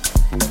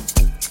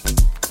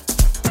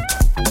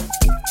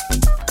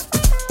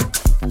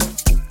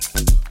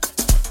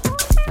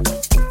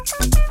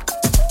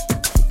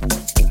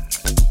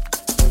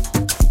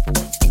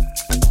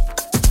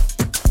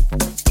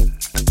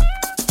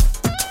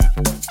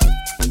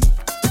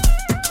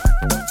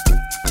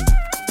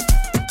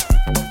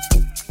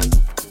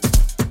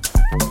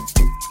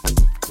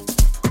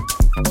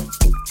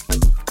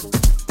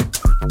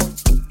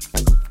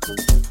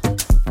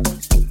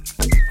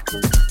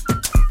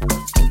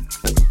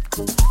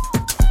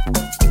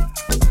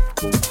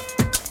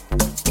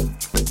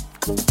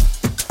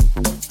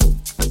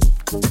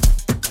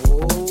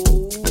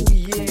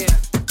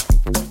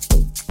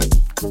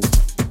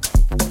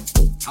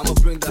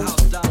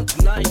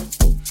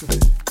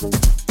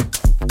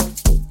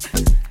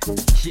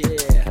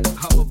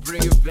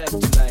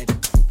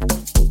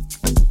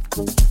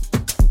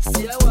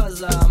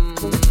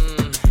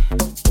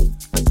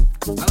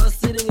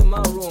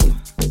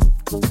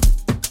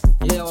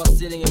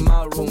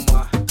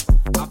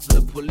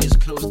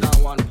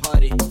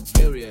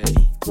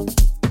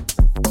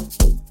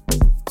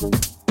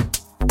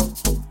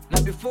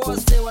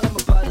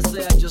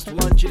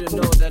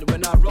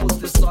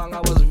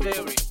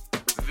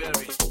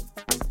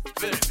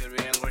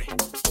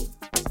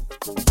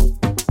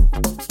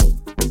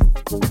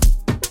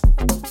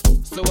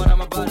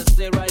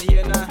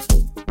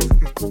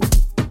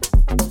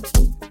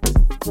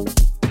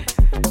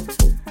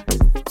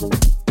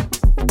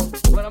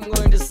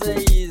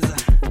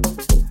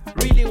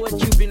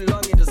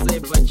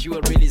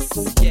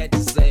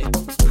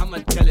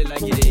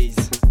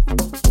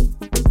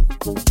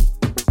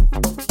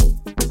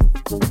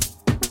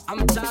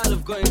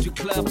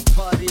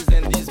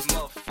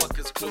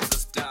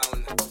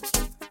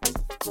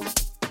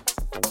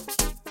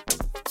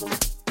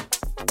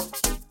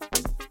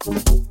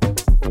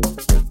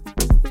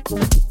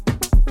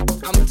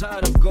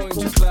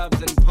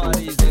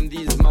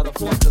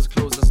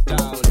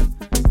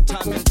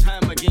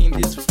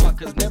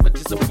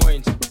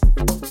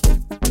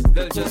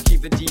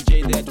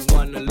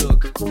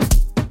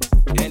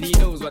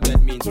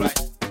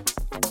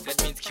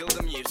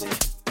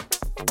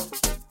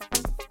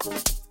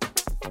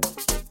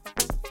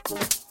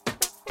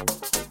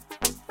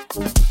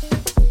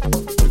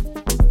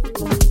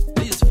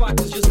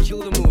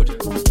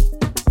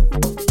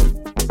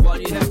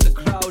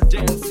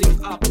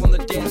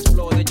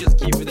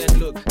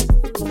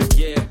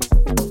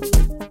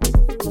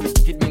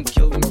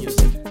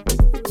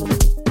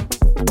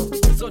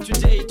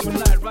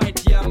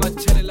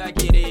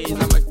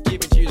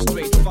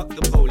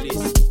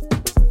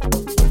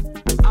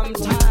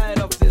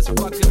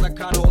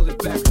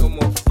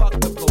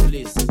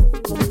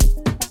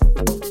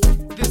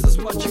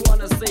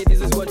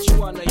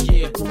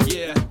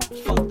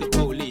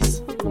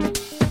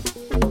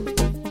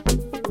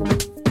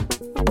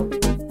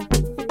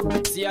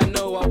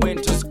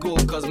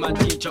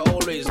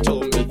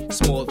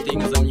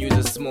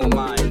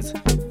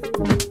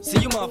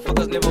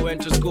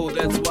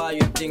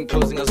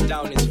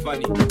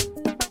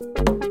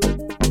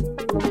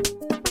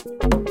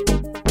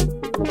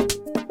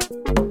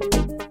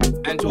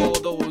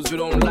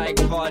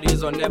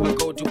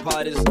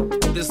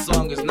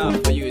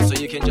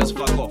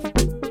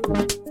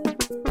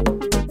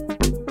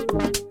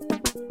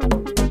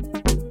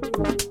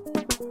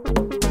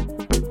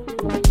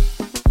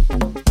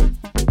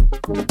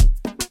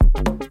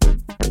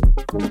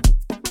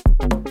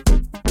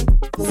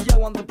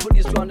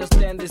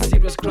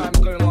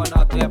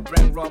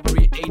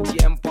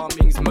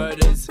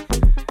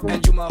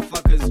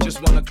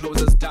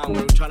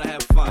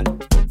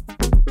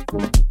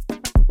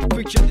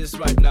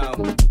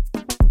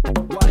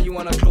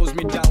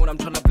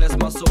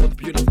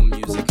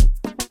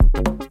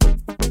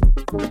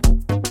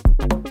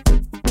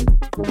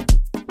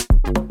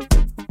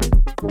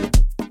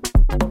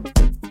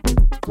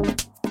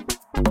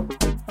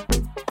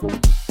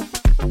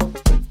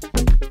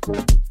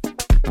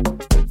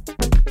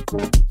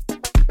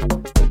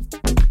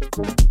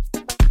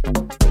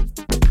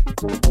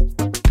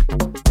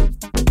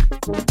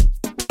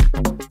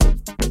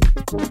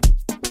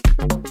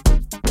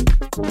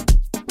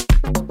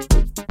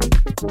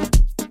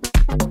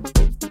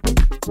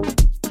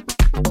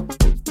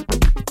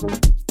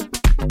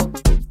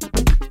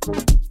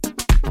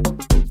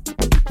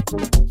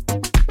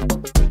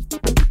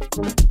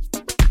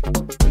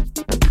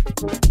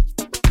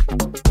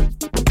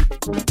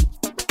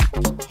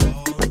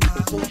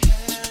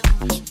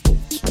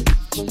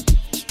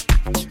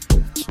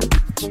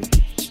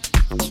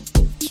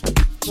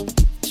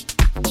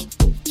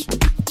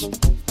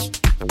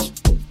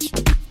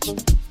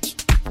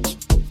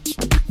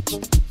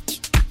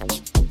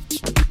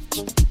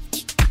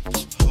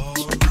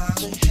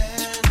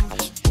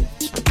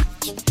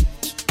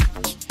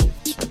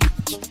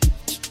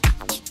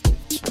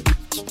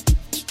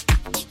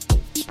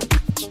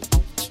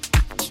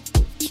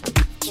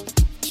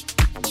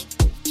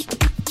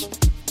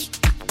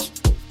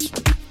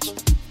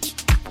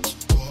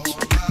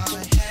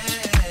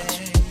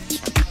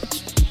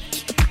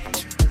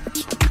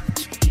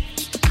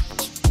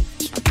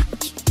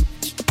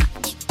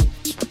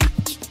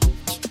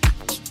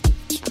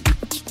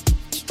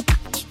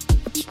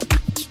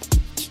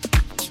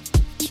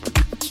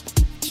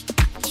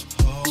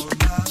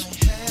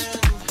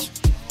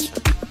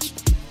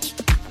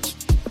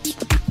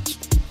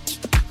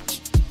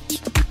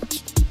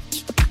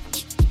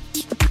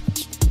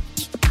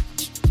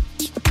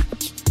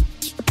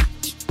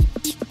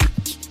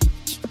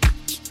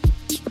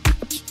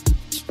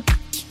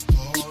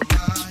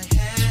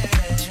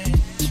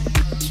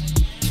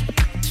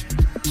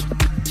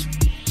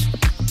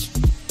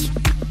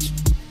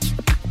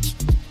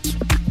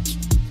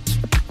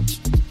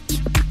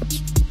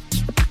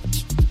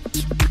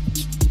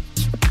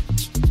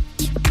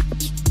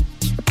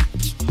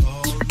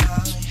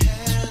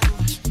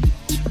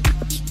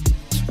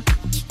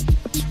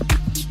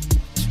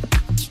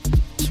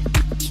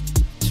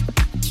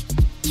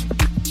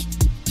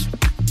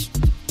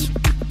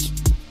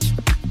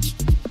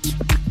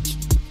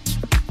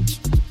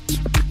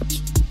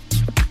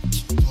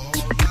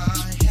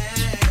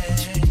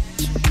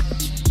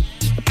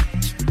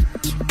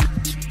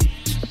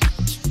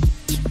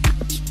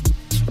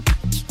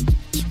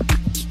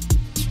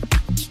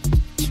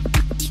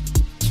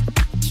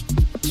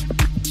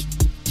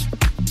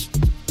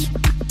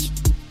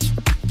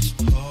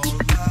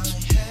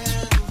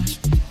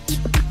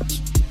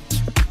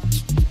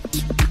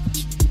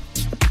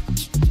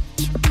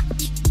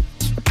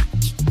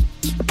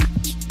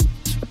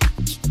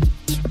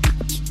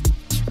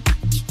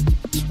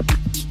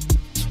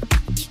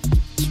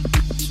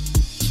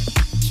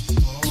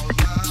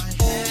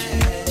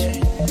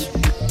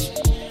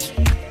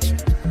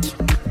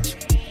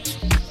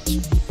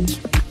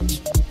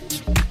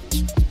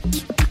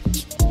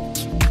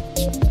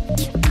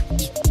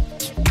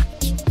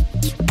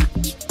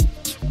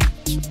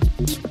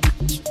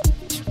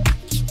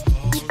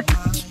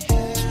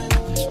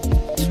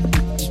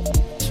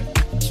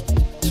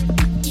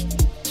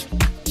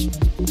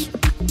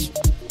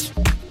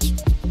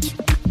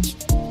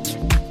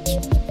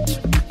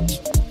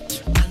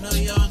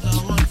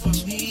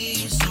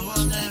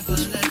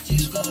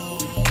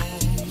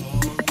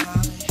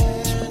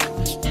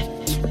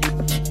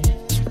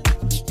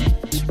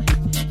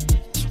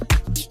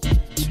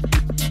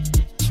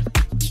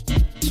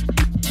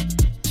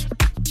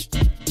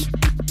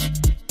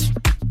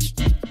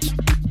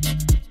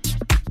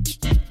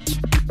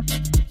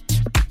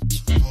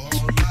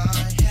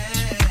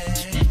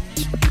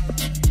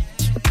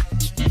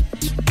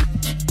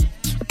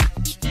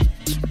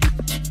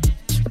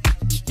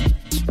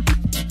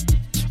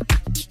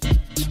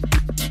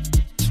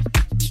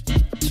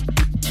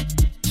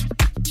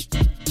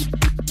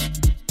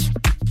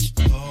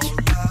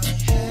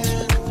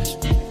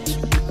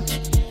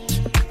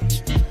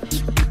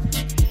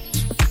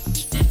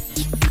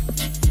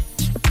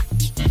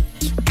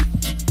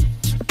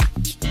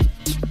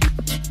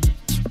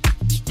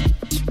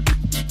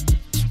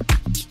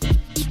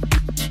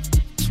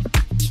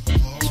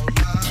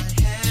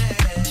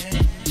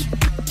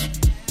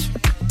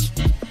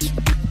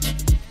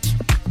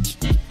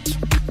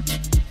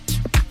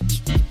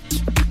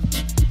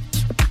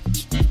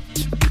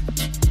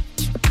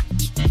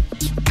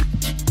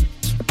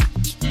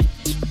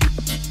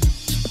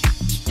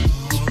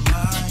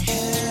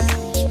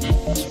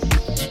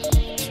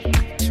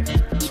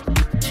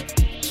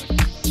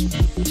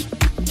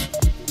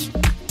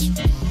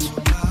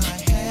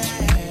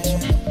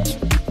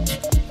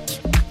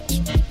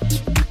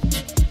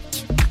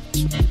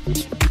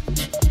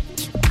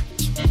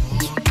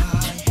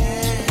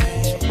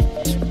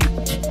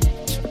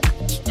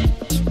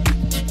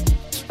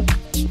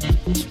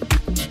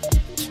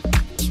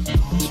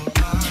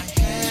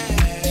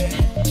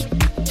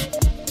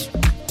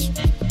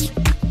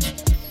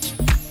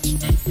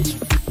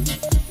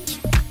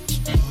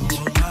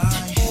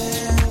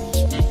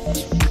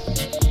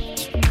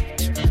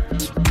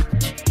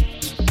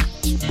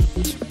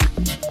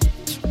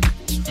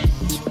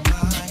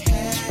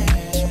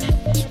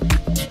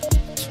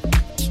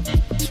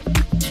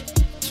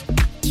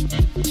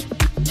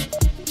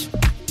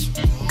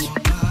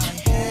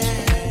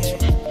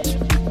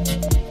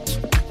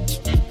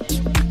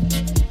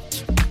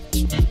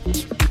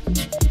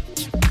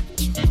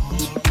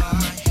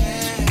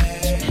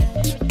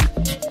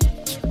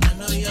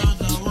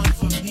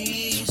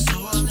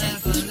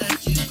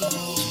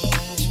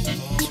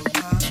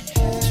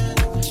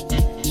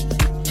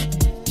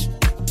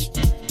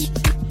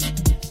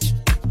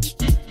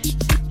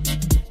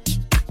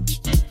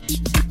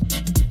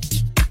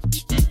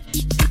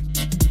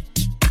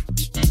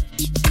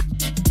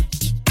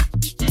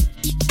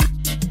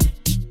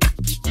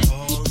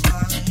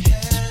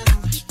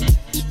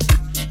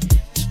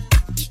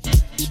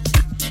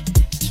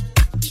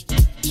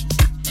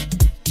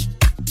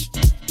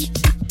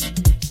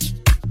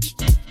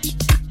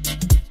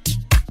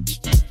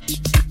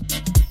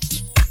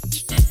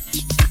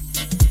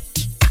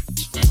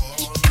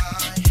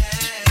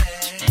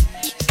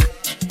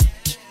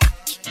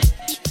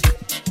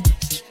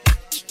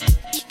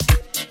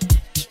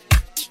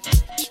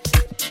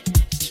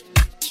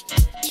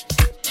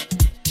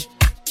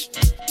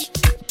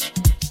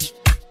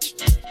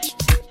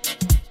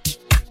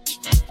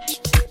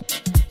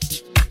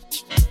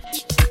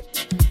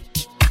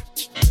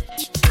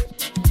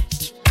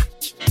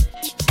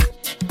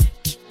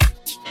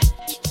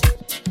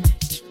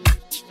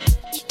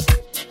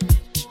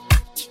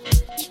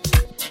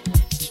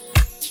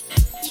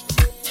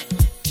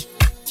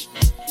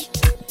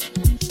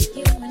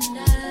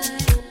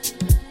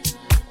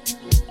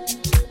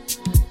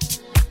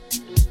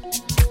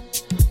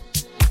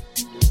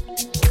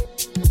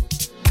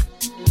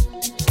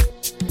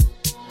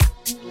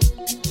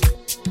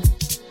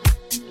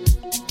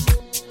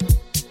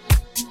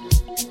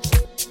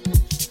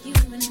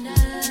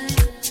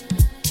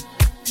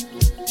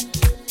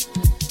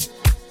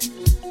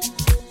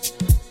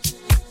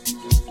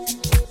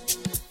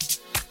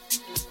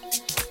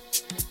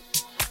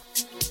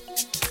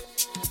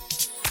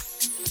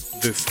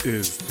 This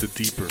is the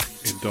Deeper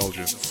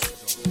Indulgence.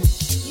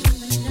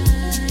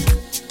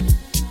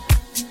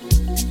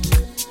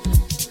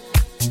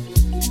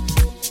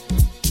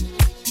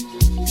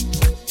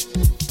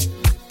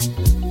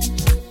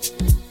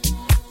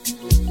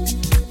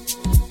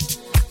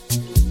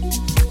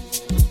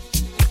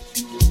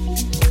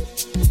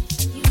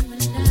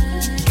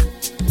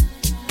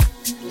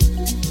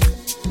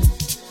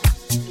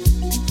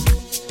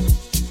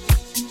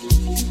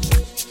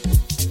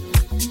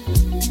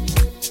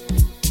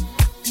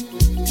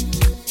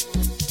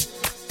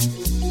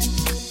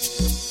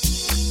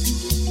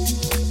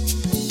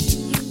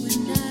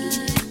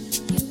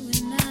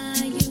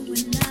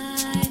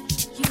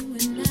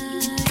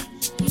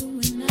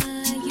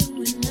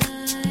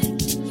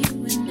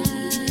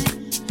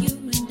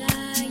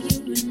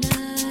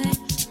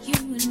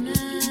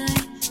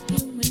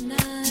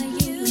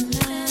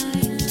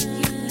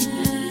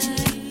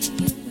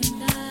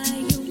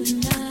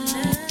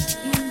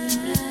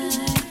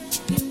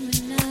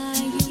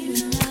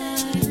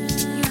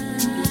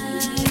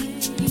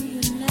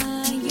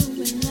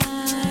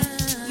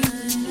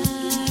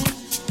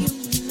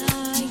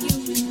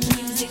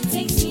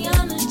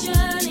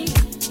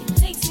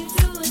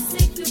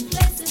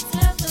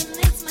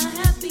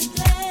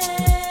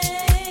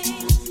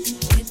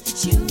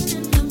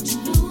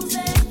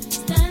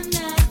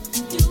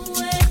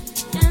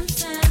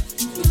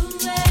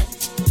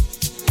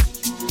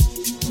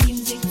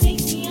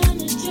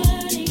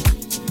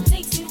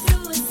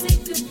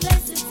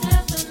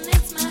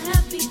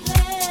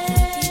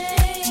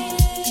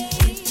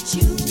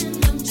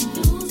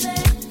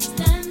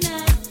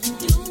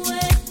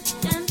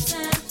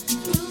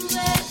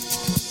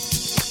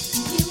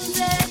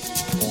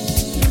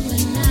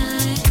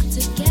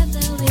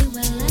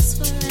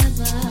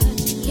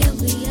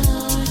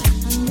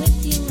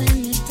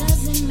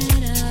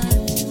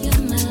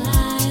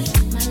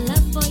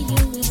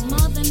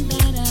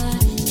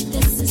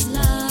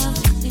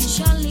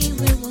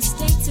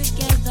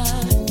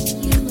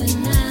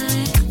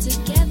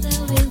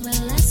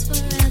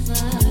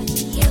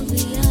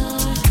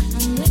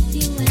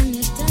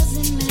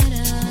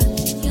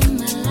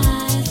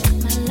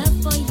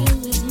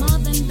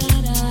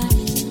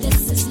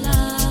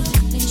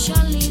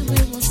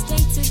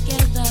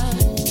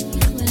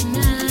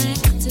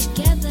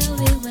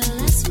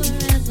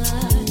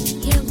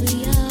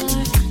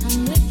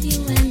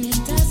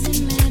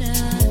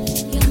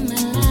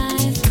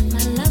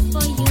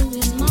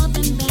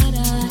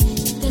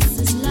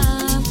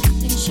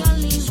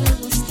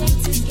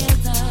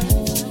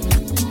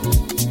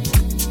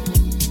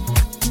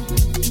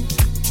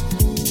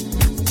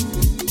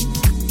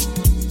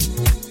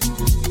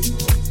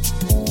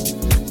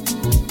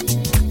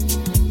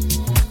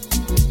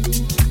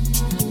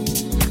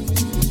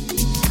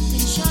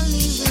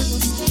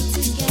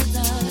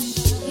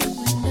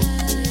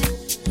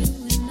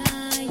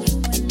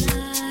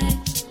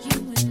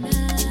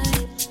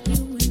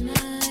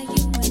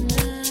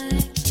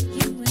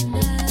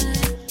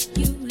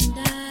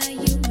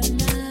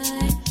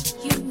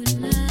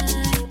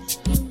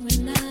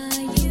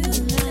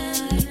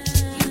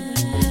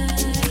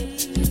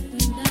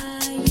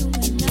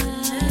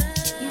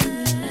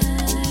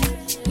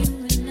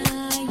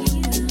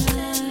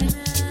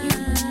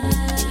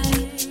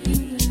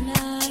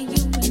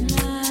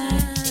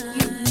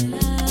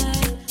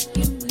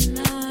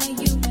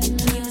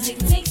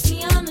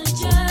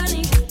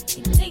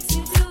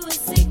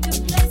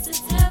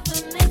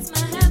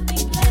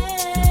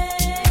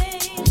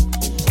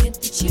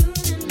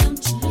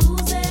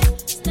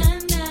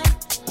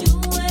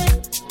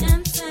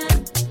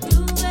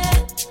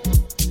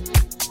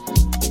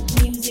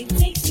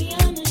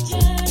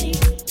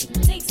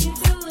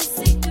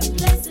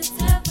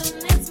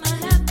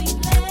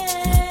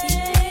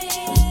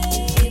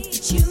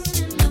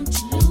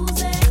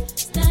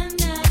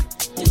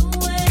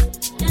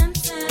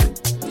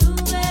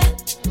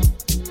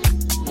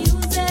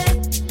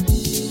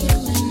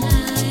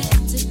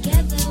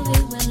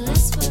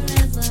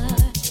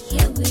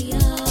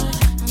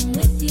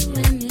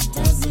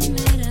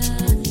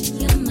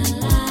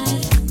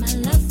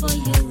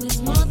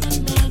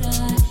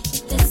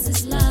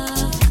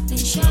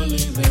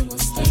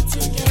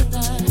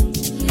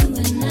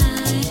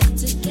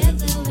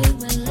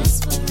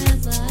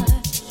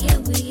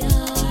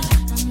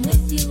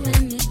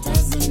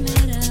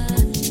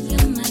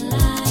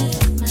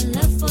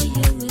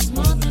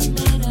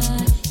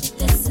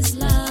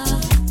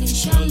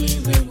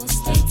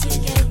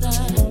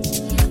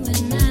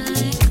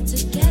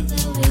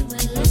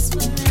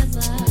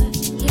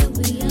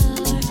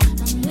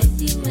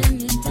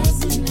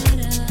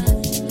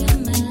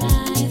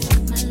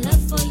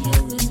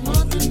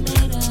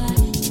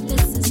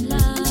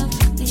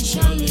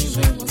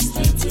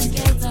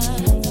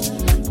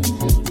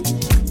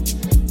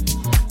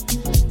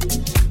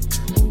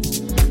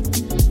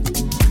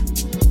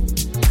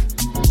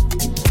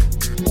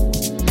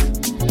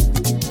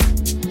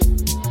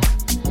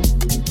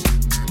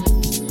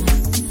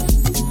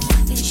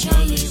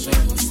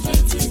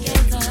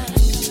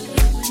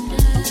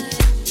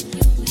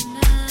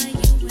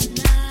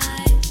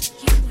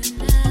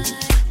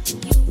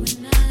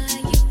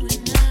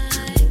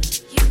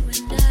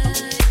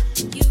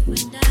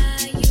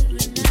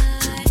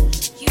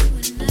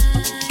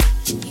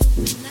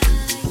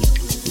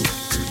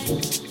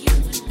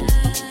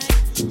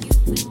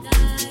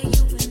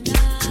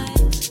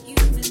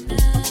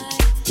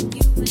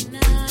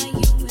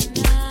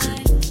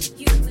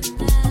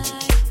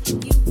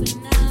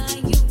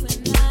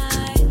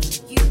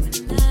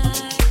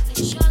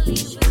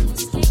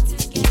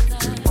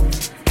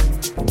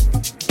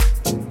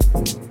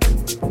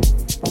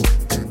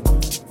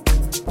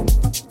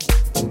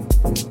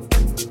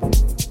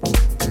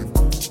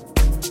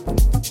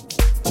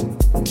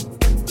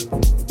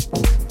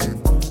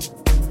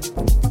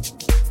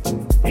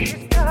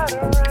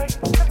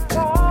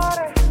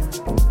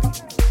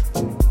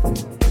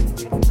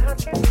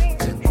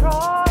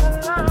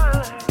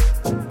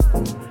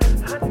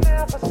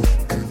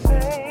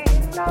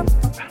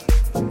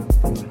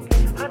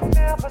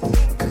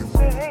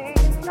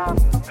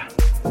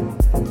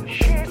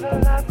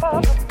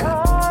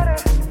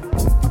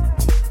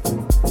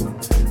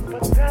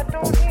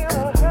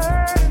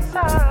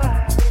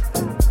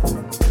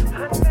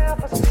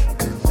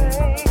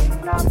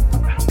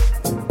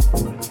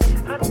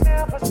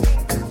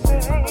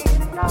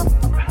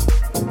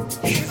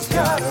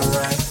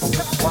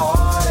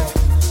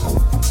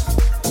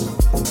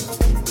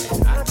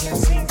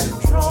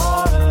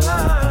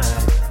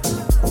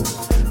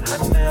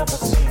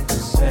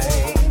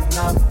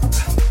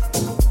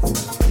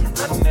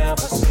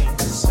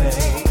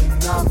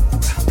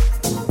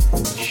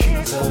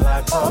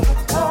 life of a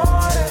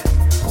party,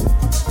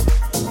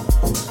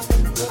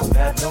 but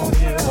that don't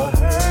give a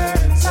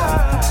hurt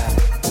inside.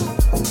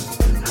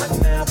 I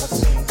never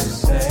seem to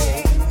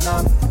say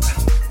nothing.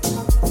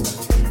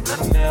 I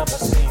never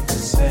seem to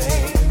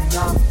say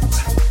nothing.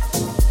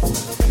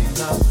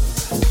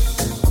 Nothing.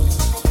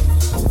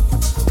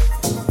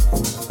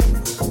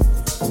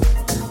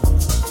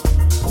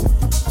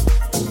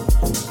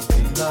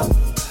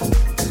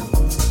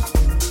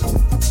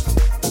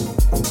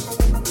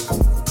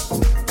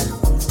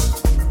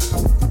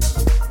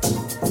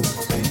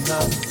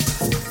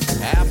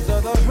 After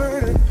the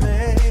hurt and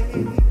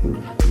pain,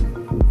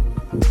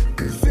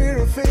 fear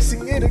of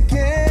facing it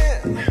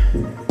again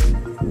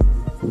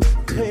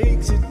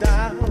takes you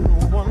down a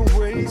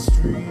one-way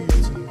street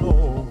to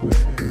nowhere.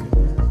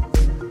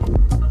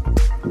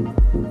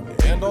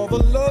 And all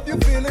the love you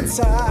feel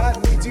inside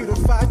needs you to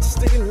fight to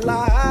stay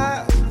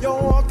alive.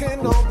 You're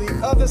walking on the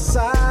other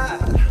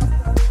side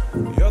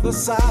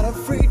of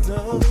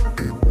freedom.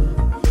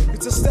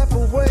 It's a step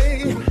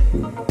away.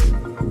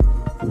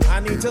 I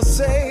need to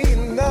say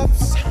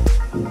enough's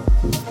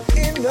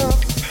enough.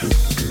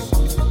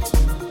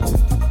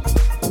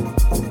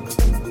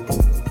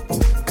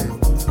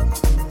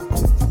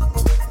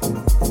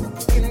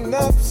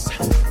 Enough's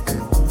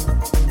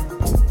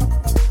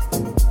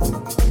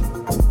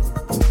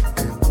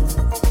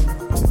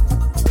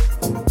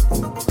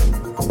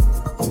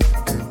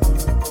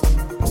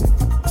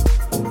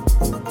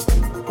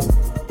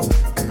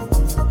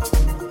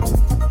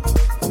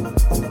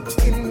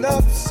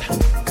enough's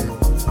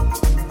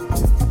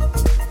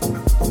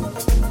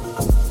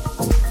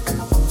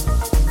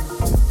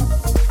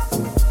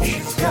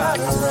Got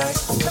a right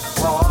to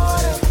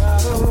party,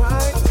 got a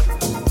right.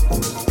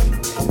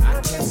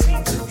 I can't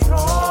seem to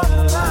draw the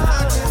line.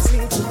 I can't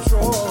seem to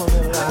draw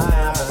the line.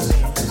 I never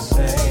seem to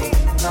say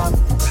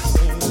nothing.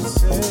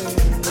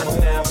 I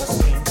never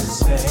seem to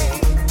say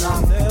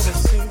nothing. never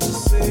seem to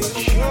say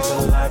She's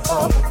the life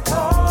of a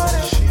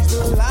party. she's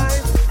the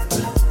life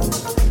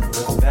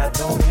But that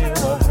don't give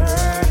a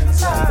hurt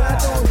inside. that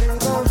don't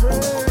give a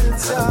hurt I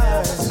inside.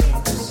 never seem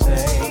to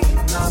say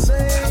nothing.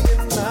 Say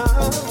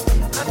enough,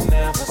 I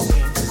never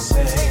seem to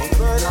say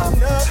but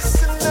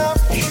enough's enough.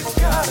 She's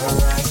got a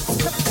right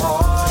to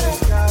party.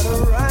 Got a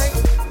right.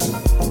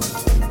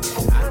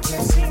 I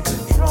can't seem to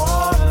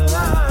draw the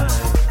line.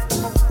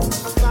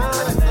 I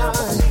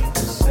never seem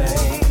to say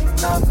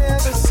nothing.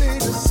 Never seem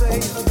to say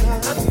I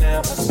enough,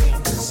 never seem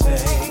to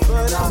say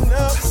but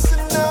enough's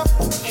enough.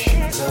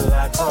 she's the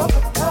life of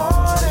a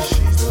party.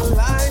 She's the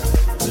life.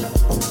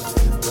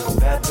 But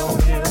that don't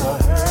give a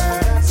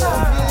hurt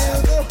inside. Feel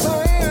the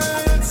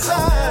hurt I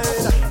inside.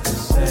 never seem to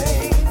say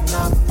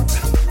nothing.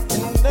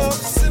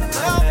 Enough's I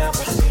enough.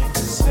 never seem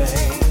to say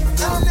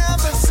I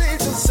never seem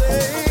to say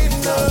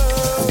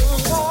enough.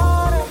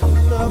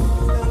 Enough,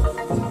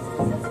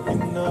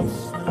 enough,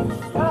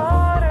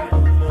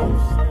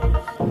 enough,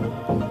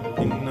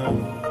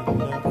 enough.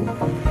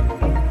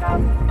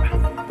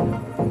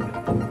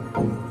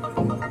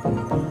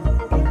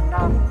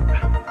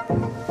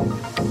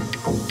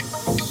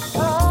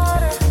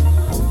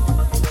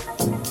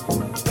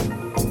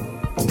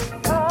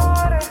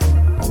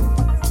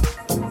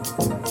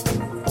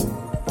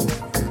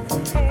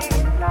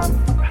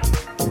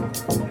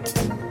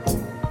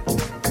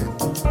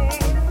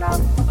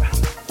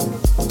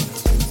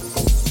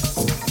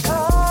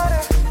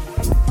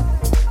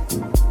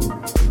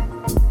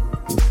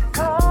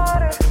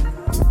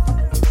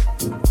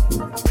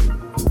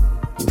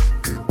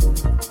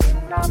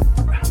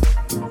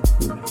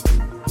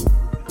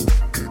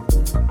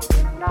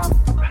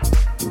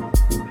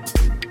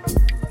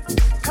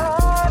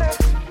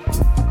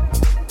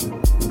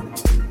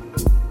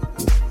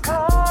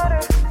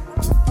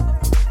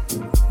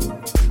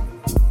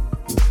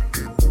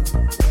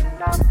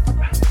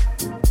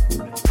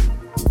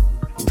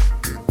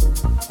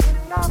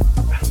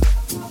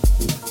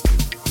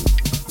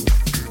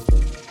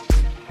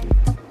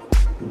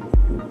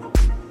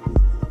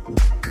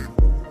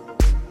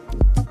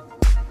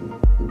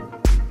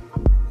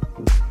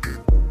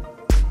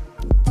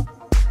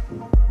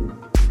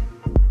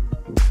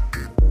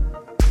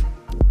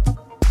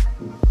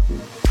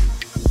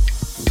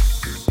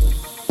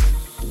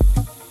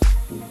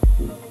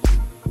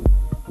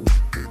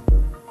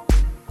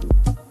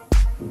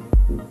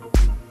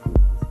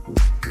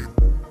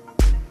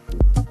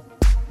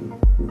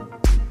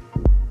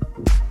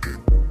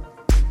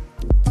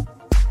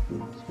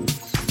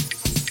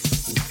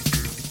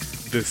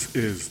 This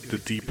is the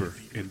Deeper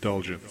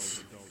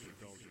Indulgence.